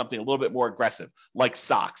invest in something a little bit more aggressive, like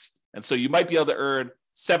stocks. And so you might be able to earn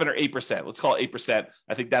 7 or 8%. Let's call it 8%.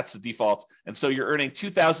 I think that's the default. And so you're earning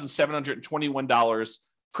 $2,721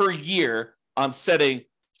 per year on setting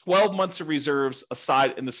 12 months of reserves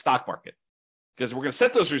aside in the stock market. Because we're going to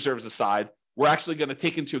set those reserves aside, we're actually going to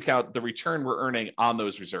take into account the return we're earning on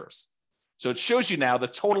those reserves. So it shows you now the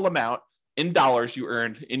total amount in dollars you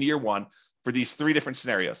earned in year one for these three different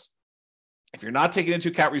scenarios. If you're not taking into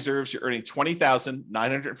account reserves, you're earning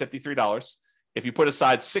 $20,953. If you put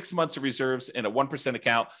aside 6 months of reserves in a 1%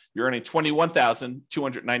 account, you're earning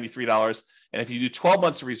 $21,293. And if you do 12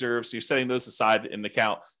 months of reserves, so you're setting those aside in the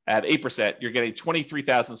account at 8%, you're getting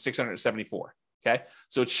 $23,674. Okay.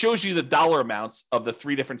 So it shows you the dollar amounts of the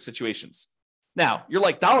three different situations. Now, you're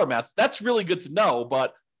like, dollar amounts, that's really good to know,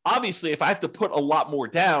 but Obviously, if I have to put a lot more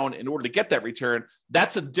down in order to get that return,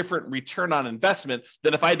 that's a different return on investment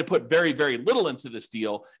than if I had to put very, very little into this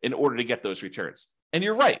deal in order to get those returns. And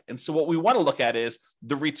you're right. And so what we want to look at is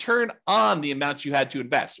the return on the amount you had to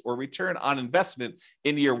invest, or return on investment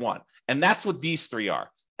in year one. And that's what these three are.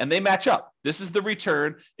 And they match up. This is the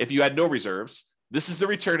return if you had no reserves. This is the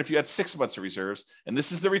return if you had 6 months of reserves. And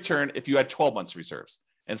this is the return if you had 12 months of reserves.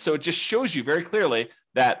 And so it just shows you very clearly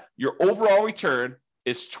that your overall return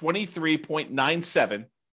is 23.97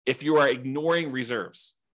 if you are ignoring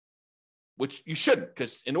reserves, which you shouldn't,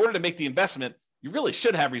 because in order to make the investment, you really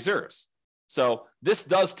should have reserves. So this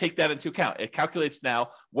does take that into account. It calculates now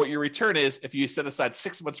what your return is if you set aside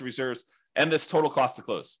 6 months of reserves and this total cost to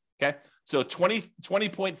close. Okay. So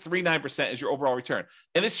 20.39% is your overall return.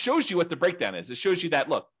 And it shows you what the breakdown is. It shows you that,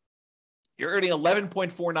 look, you're earning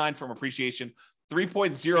 11.49 from appreciation.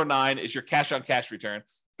 3.09 is your cash on cash return.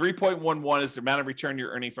 3.11 is the amount of return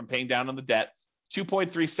you're earning from paying down on the debt.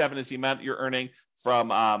 2.37 is the amount you're earning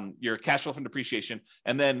from your cash flow from depreciation.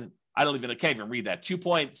 And then I can't even read that. 2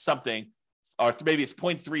 point something, or maybe it's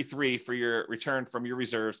 0.33 for your return from your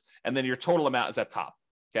reserves. And then your total amount is at top.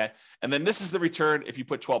 Okay. And then this is the return if you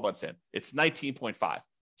put 12 months in. It's 19.5.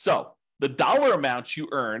 So the dollar amount you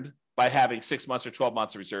earned by having 6 months or 12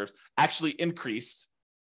 months of reserves actually increased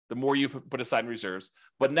the more you put aside in reserves.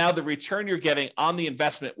 But now the return you're getting on the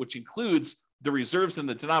investment, which includes the reserves in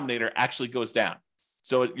the denominator, actually goes down.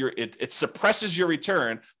 So it suppresses your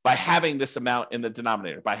return by having this amount in the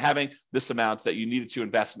denominator, by having this amount that you needed to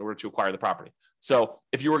invest in order to acquire the property. So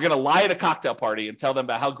if you were going to lie at a cocktail party and tell them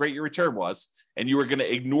about how great your return was, and you were going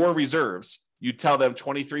to ignore reserves, you'd tell them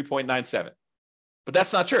 23.97. But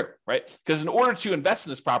that's not true, right? Because in order to invest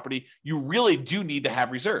in this property, you really do need to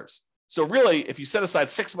have reserves. So really, if you set aside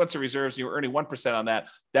 6 months of reserves and you were earning 1% on that,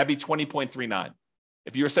 that'd be 20.39.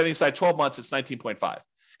 If you were setting aside 12 months, it's 19.5.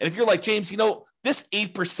 And if you're like, James, this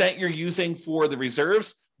 8% you're using for the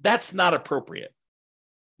reserves, that's not appropriate.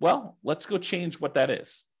 Well, let's go change what that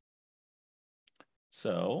is.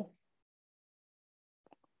 So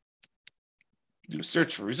do a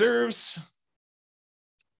search for reserves.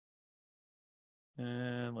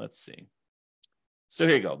 And let's see. So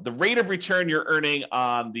here you go. The rate of return you're earning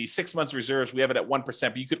on the 6 months reserves, we have it at 1%,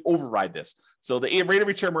 but you could override this. So the rate of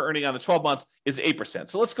return we're earning on the 12 months is 8%.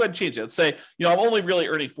 So let's go ahead and change it. Let's say, I'm only really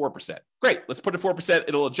earning 4%. Great. Let's put it 4%.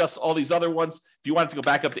 It'll adjust all these other ones. If you want it to go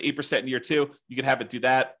back up to 8% in year 2, you can have it do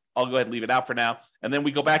that. I'll go ahead and leave it out for now. And then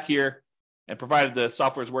we go back here, and provided the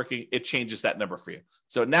software is working, it changes that number for you.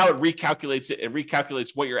 So now it recalculates it. It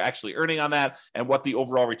recalculates what you're actually earning on that and what the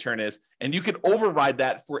overall return is. And you can override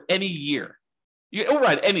that for any year. You can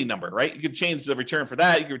override any number, right? You can change the return for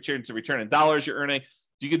that. You can change the return in dollars you're earning.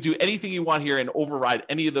 You can do anything you want here and override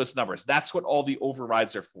any of those numbers. That's what all the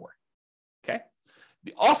overrides are for. Okay.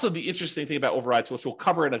 Also, the interesting thing about overrides, which we'll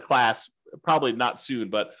cover in a class, probably not soon,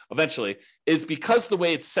 but eventually, is because the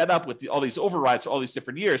way it's set up with all these overrides for all these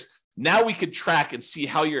different years, now we could track and see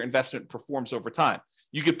how your investment performs over time.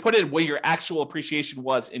 You could put in what your actual appreciation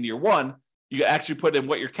was in year 1. You could actually put in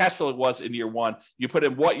what your cash flow was in year 1. You put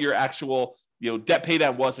in what your actual debt pay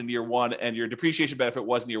down was in year 1 and your depreciation benefit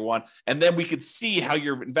was in year 1. And then we could see how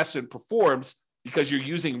your investment performs because you're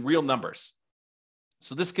using real numbers.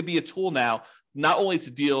 So this could be a tool now, not only to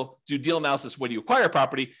do deal analysis when you acquire a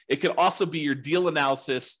property, it could also be your deal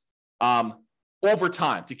analysis over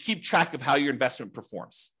time to keep track of how your investment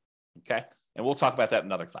performs. Okay. And we'll talk about that in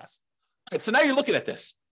another class. All right, so now you're looking at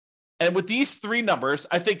this. And with these 3 numbers,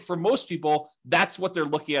 I think for most people, that's what they're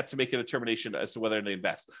looking at to make a determination as to whether they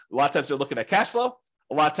invest. A lot of times they're looking at cash flow.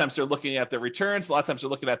 A lot of times they're looking at the returns. A lot of times they're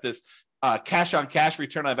looking at this cash on cash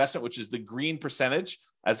return on investment, which is the green percentage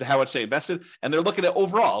as to how much they invested. And they're looking at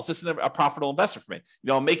overall, is this a profitable investment for me?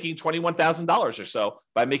 I'm making $21,000 or so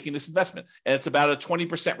by making this investment. And it's about a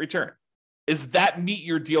 20% return. Is that meet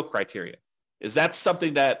your deal criteria? Is that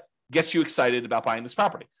something that gets you excited about buying this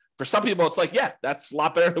property? For some people, it's like, yeah, that's a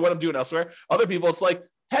lot better than what I'm doing elsewhere. Other people, it's like,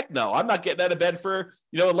 heck no, I'm not getting out of bed for,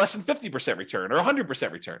 less than 50% return or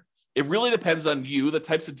 100% return. It really depends on you, the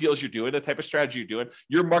types of deals you're doing, the type of strategy you're doing,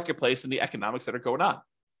 your marketplace, and the economics that are going on.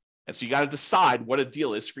 And so you got to decide what a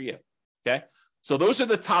deal is for you. Okay. So those are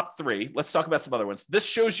the top 3. Let's talk about some other ones. This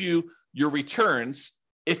shows you your returns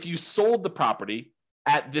if you sold the property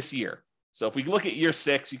at this year. So if we look at year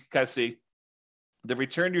 6, you can kind of see the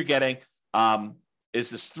return you're getting is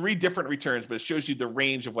this 3 different returns, but it shows you the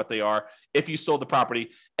range of what they are if you sold the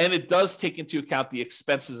property. And it does take into account the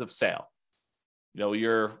expenses of sale.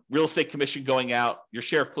 Your real estate commission going out, your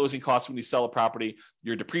share of closing costs when you sell a property,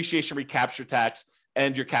 your depreciation recapture tax,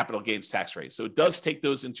 and your capital gains tax rate. So it does take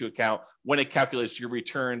those into account when it calculates your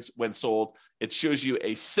returns when sold. It shows you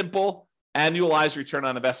a simple annualized return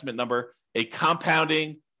on investment number, a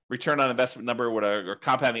compounding return on investment number, or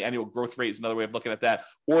compounding annual growth rate is another way of looking at that,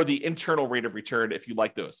 or the internal rate of return if you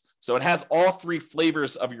like those. So it has all three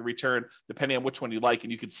flavors of your return, depending on which one you like,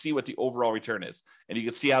 and you can see what the overall return is. And you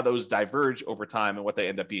can see how those diverge over time and what they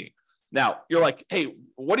end up being. Now, you're like, hey,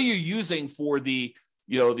 what are you using for the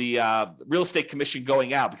real estate commission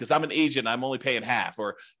going out? Because I'm an agent, I'm only paying half,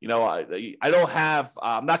 or, I don't have,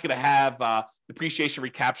 I'm not going to have depreciation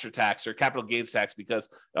recapture tax or capital gains tax because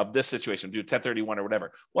of this situation, do 1031 or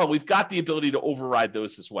whatever. Well, we've got the ability to override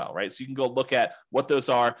those as well, right? So you can go look at what those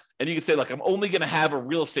are, and you can say, look, I'm only going to have a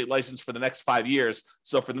real estate license for the next 5 years.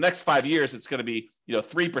 So for the next 5 years, it's going to be,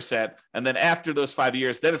 3%. And then after those 5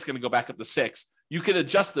 years, then it's going to go back up to 6%. You can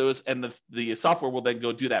adjust those, and the software will then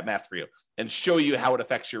go do that math for you and show you how it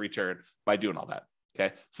affects your return by doing all that.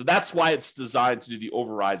 Okay, so that's why it's designed to do the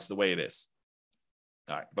overrides the way it is.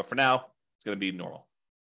 All right, but for now, it's going to be normal.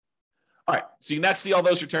 All right, so you can now see all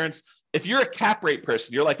those returns. If you're a cap rate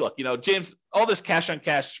person, you're like, look, James, all this cash on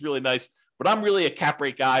cash is really nice, but I'm really a cap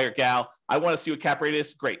rate guy or gal. I want to see what cap rate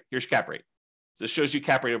is. Great, here's your cap rate. So it shows you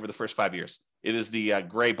cap rate over the first 5 years. It is the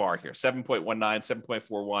gray bar here, 7.19,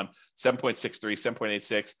 7.41, 7.63,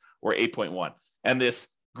 7.86, or 8.1. And this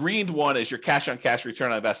green one is your cash on cash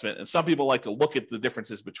return on investment. And some people like to look at the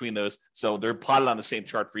differences between those. So they're plotted on the same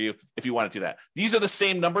chart for you if you want to do that. These are the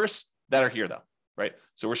same numbers that are here though, right?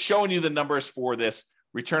 So we're showing you the numbers for this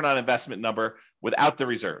return on investment number without the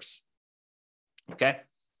reserves. Okay.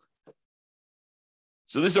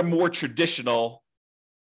 So these are more traditional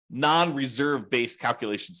non-reserve based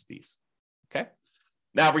calculations of these. Okay.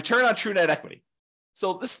 Now, return on true net equity.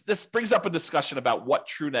 So this brings up a discussion about what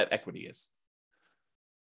true net equity is.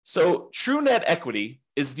 So true net equity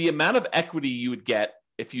is the amount of equity you would get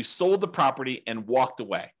if you sold the property and walked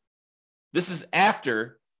away. This is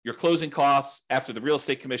after your closing costs, after the real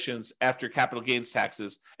estate commissions, after capital gains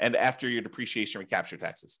taxes, and after your depreciation recapture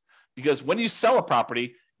taxes. Because when you sell a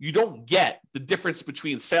property, you don't get the difference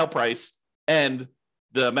between sale price and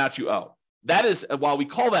the amount you owe. That is, while we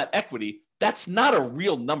call that equity, that's not a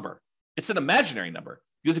real number. It's an imaginary number.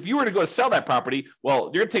 Because if you were to go to sell that property,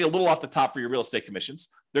 well, you're going to take a little off the top for your real estate commissions.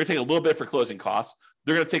 They're going to take a little bit for closing costs.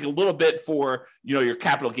 They're going to take a little bit for, your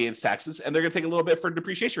capital gains taxes, and they're going to take a little bit for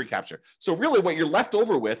depreciation recapture. So really what you're left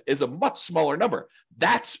over with is a much smaller number.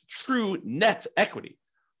 That's true net equity.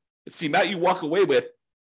 It's the amount you walk away with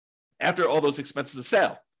after all those expenses of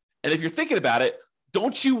sale. And if you're thinking about it,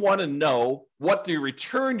 don't you want to know what the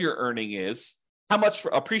return you're earning is, how much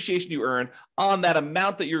appreciation you earn on that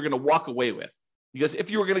amount that you're going to walk away with? Because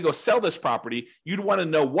if you were going to go sell this property, you'd want to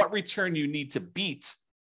know what return you need to beat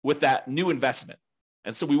with that new investment.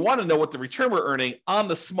 And so we want to know what the return we're earning on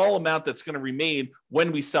the small amount that's going to remain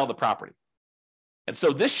when we sell the property. And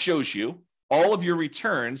so this shows you all of your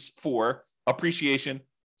returns for appreciation,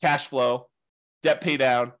 cash flow, debt pay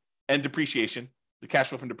down, and depreciation, the cash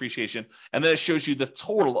flow from depreciation. And then it shows you the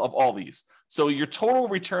total of all these. So your total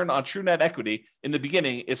return on true net equity in the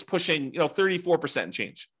beginning is pushing 34% and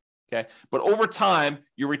change. Okay. But over time,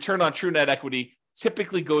 your return on true net equity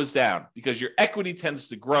typically goes down because your equity tends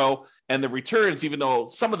to grow, and the returns, even though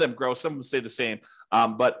some of them grow, some of them stay the same,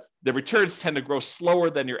 but the returns tend to grow slower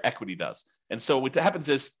than your equity does. And so what happens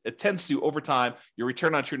is it tends to, over time, your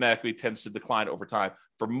return on true net equity tends to decline over time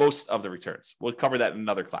for most of the returns. We'll cover that in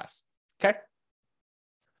another class. Okay.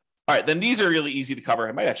 All right. Then these are really easy to cover.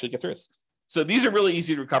 I might actually get through this. So these are really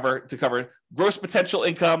easy to cover gross potential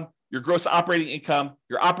income, your gross operating income,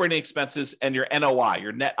 your operating expenses, and your NOI,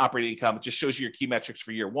 your net operating income. It just shows you your key metrics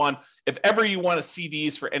for year one. If ever you want to see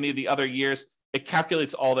these for any of the other years, it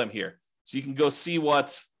calculates all of them here. So you can go see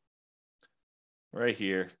what right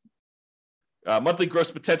here. Monthly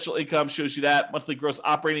gross potential income shows you that. Monthly gross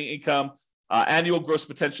operating income, annual gross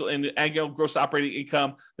potential and annual gross operating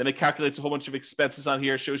income. Then it calculates a whole bunch of expenses on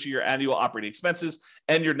here, shows you your annual operating expenses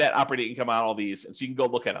and your net operating income on all these. And so you can go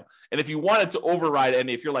look at them. And if you wanted to override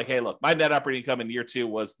any, if you're like, hey, look, my net operating income in year two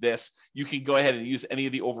was this, you can go ahead and use any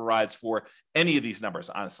of the overrides for any of these numbers,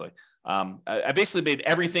 honestly. I basically made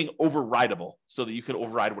everything overrideable so that you could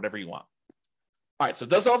override whatever you want. All right, so it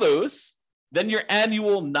does all those. Then your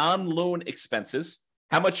annual non-loan expenses,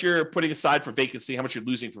 how much you're putting aside for vacancy, how much you're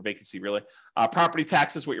losing for vacancy, really. Property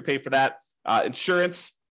taxes, what you're paying for that.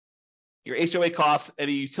 Insurance, your HOA costs,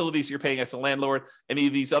 any utilities you're paying as a landlord, any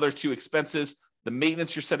of these other two expenses, the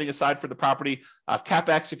maintenance you're setting aside for the property,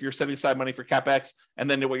 CapEx, if you're setting aside money for CapEx, and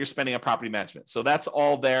then what you're spending on property management. So that's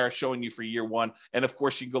all there showing you for year one. And of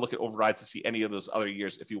course, you can go look at overrides to see any of those other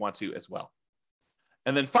years if you want to as well.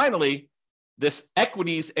 And then finally, this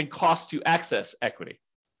equities and cost to access equity.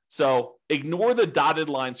 So ignore the dotted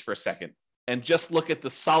lines for a second and just look at the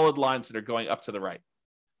solid lines that are going up to the right.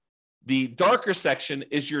 The darker section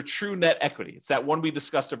is your true net equity. It's that one we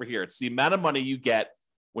discussed over here. It's the amount of money you get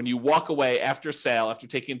when you walk away after sale, after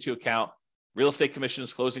taking into account real estate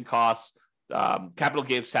commissions, closing costs, capital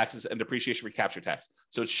gains taxes, and depreciation recapture tax.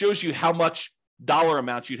 So it shows you how much dollar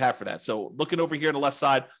amount you'd have for that. So looking over here on the left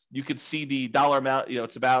side, you can see the dollar amount.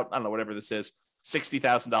 It's about, I don't know, whatever this is,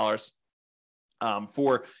 $60,000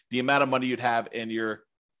 for the amount of money you'd have in your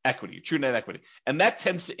equity, your true net equity. And that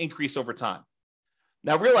tends to increase over time.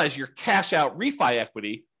 Now realize your cash out refi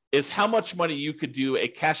equity is how much money you could do a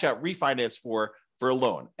cash out refinance for a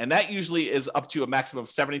loan. And that usually is up to a maximum of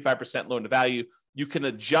 75% loan to value. You can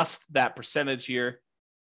adjust that percentage here.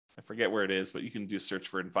 I forget where it is, but you can do a search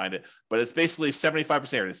for it and find it. But it's basically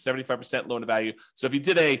 75%. It's 75% loan to value. So if you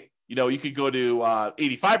did you could go to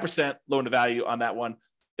 85% loan to value on that one.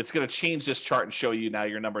 It's going to change this chart and show you now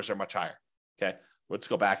your numbers are much higher. Okay. Let's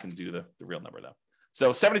go back and do the real number though.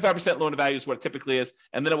 So 75% loan to value is what it typically is.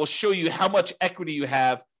 And then it will show you how much equity you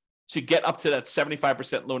have to get up to that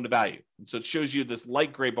 75% loan to value. And so it shows you this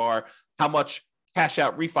light gray bar, how much cash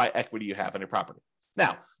out refi equity you have in your property.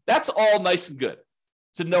 Now, that's all nice and good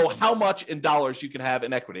to know how much in dollars you can have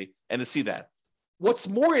in equity and to see that. What's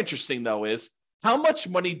more interesting though is how much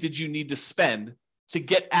money did you need to spend to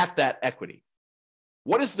get at that equity?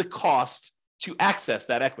 What is the cost to access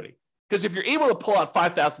that equity? Because if you're able to pull out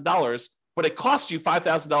 $5,000, but it costs you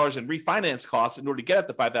 $5,000 in refinance costs in order to get at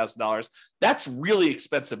the $5,000, that's really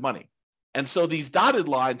expensive money. And so these dotted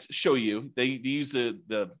lines show you, they use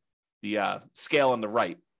the scale on the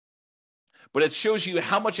right, but it shows you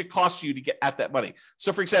how much it costs you to get at that money.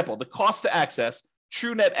 So for example, the cost to access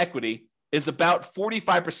true net equity is about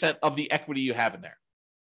 45% of the equity you have in there.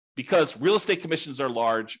 Because real estate commissions are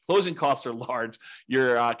large, closing costs are large,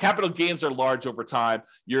 your capital gains are large over time,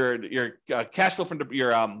 your cash flow from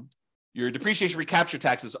your depreciation recapture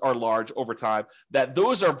taxes are large over time, that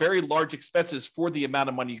those are very large expenses for the amount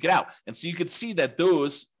of money you get out. And so you can see that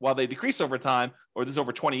those, while they decrease over time, or this is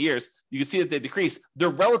over 20 years, you can see that they decrease. They're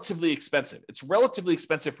relatively expensive. It's relatively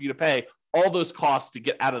expensive for you to pay all those costs to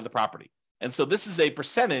get out of the property. And so this is a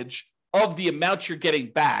percentage of the amount you're getting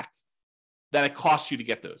back that it costs you to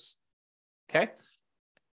get those. Okay.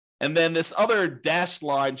 And then this other dashed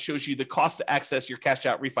line shows you the cost to access your cash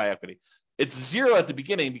out refi equity. It's zero at the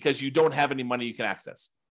beginning because you don't have any money you can access.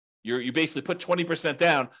 You basically put 20%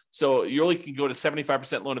 down, so you only can go to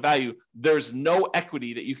 75% loan to value. There's no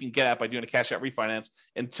equity that you can get at by doing a cash out refinance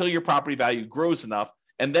until your property value grows enough.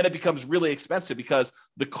 And then it becomes really expensive because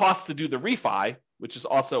the cost to do the refi, which is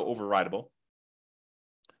also overridable.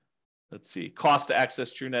 Let's see, cost to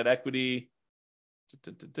access true net equity.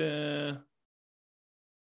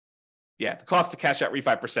 Yeah, the cost to cash out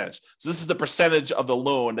refi percentage. So this is the percentage of the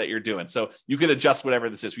loan that you're doing. So you can adjust whatever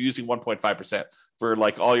this is. We're using 1.5% for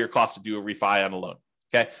like all your costs to do a refi on a loan.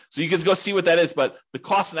 Okay, so you can go see what that is. But the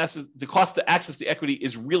cost to access the equity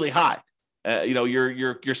is really high.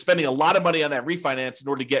 You're spending a lot of money on that refinance in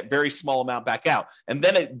order to get very small amount back out, and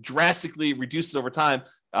then it drastically reduces over time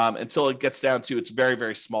until it gets down to it's very,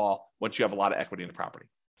 very small once you have a lot of equity in the property.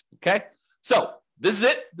 Okay, so this is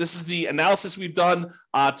it. This is the analysis we've done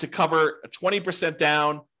to cover a 20%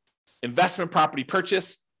 down investment property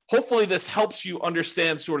purchase. Hopefully this helps you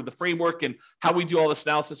understand sort of the framework and how we do all this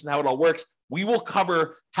analysis and how it all works. We will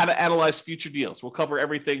cover how to analyze future deals. We'll cover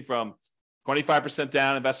everything from 25%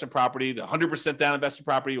 down investment property to 100% down investment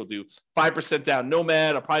property. We'll do 5% down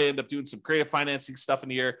nomad. I'll probably end up doing some creative financing stuff in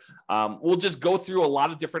here. We'll just go through a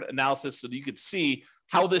lot of different analysis so that you can see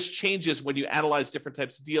how this changes when you analyze different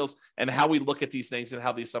types of deals and how we look at these things and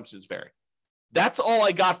how the assumptions vary. That's all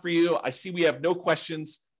I got for you. I see we have no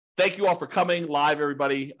questions. Thank you all for coming live,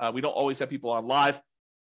 everybody. We don't always have people on live,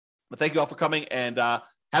 but thank you all for coming and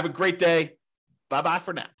have a great day. Bye-bye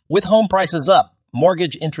for now. With home prices up,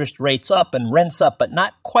 mortgage interest rates up, and rents up, but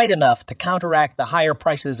not quite enough to counteract the higher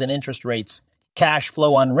prices and interest rates, cash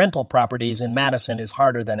flow on rental properties in Madison is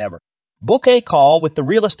harder than ever. Book a call with the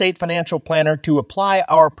Real Estate Financial Planner to apply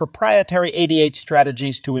our proprietary 88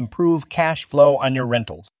 strategies to improve cash flow on your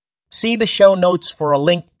rentals. See the show notes for a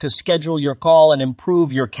link to schedule your call and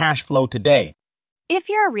improve your cash flow today. If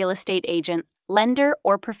you're a real estate agent, lender,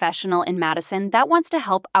 or professional in Madison that wants to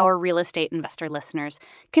help our real estate investor listeners,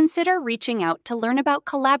 consider reaching out to learn about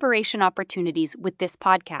collaboration opportunities with this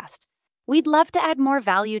podcast. We'd love to add more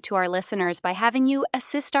value to our listeners by having you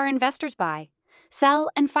assist our investors buy, sell,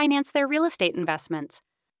 and finance their real estate investments.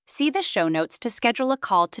 See the show notes to schedule a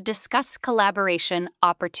call to discuss collaboration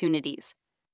opportunities.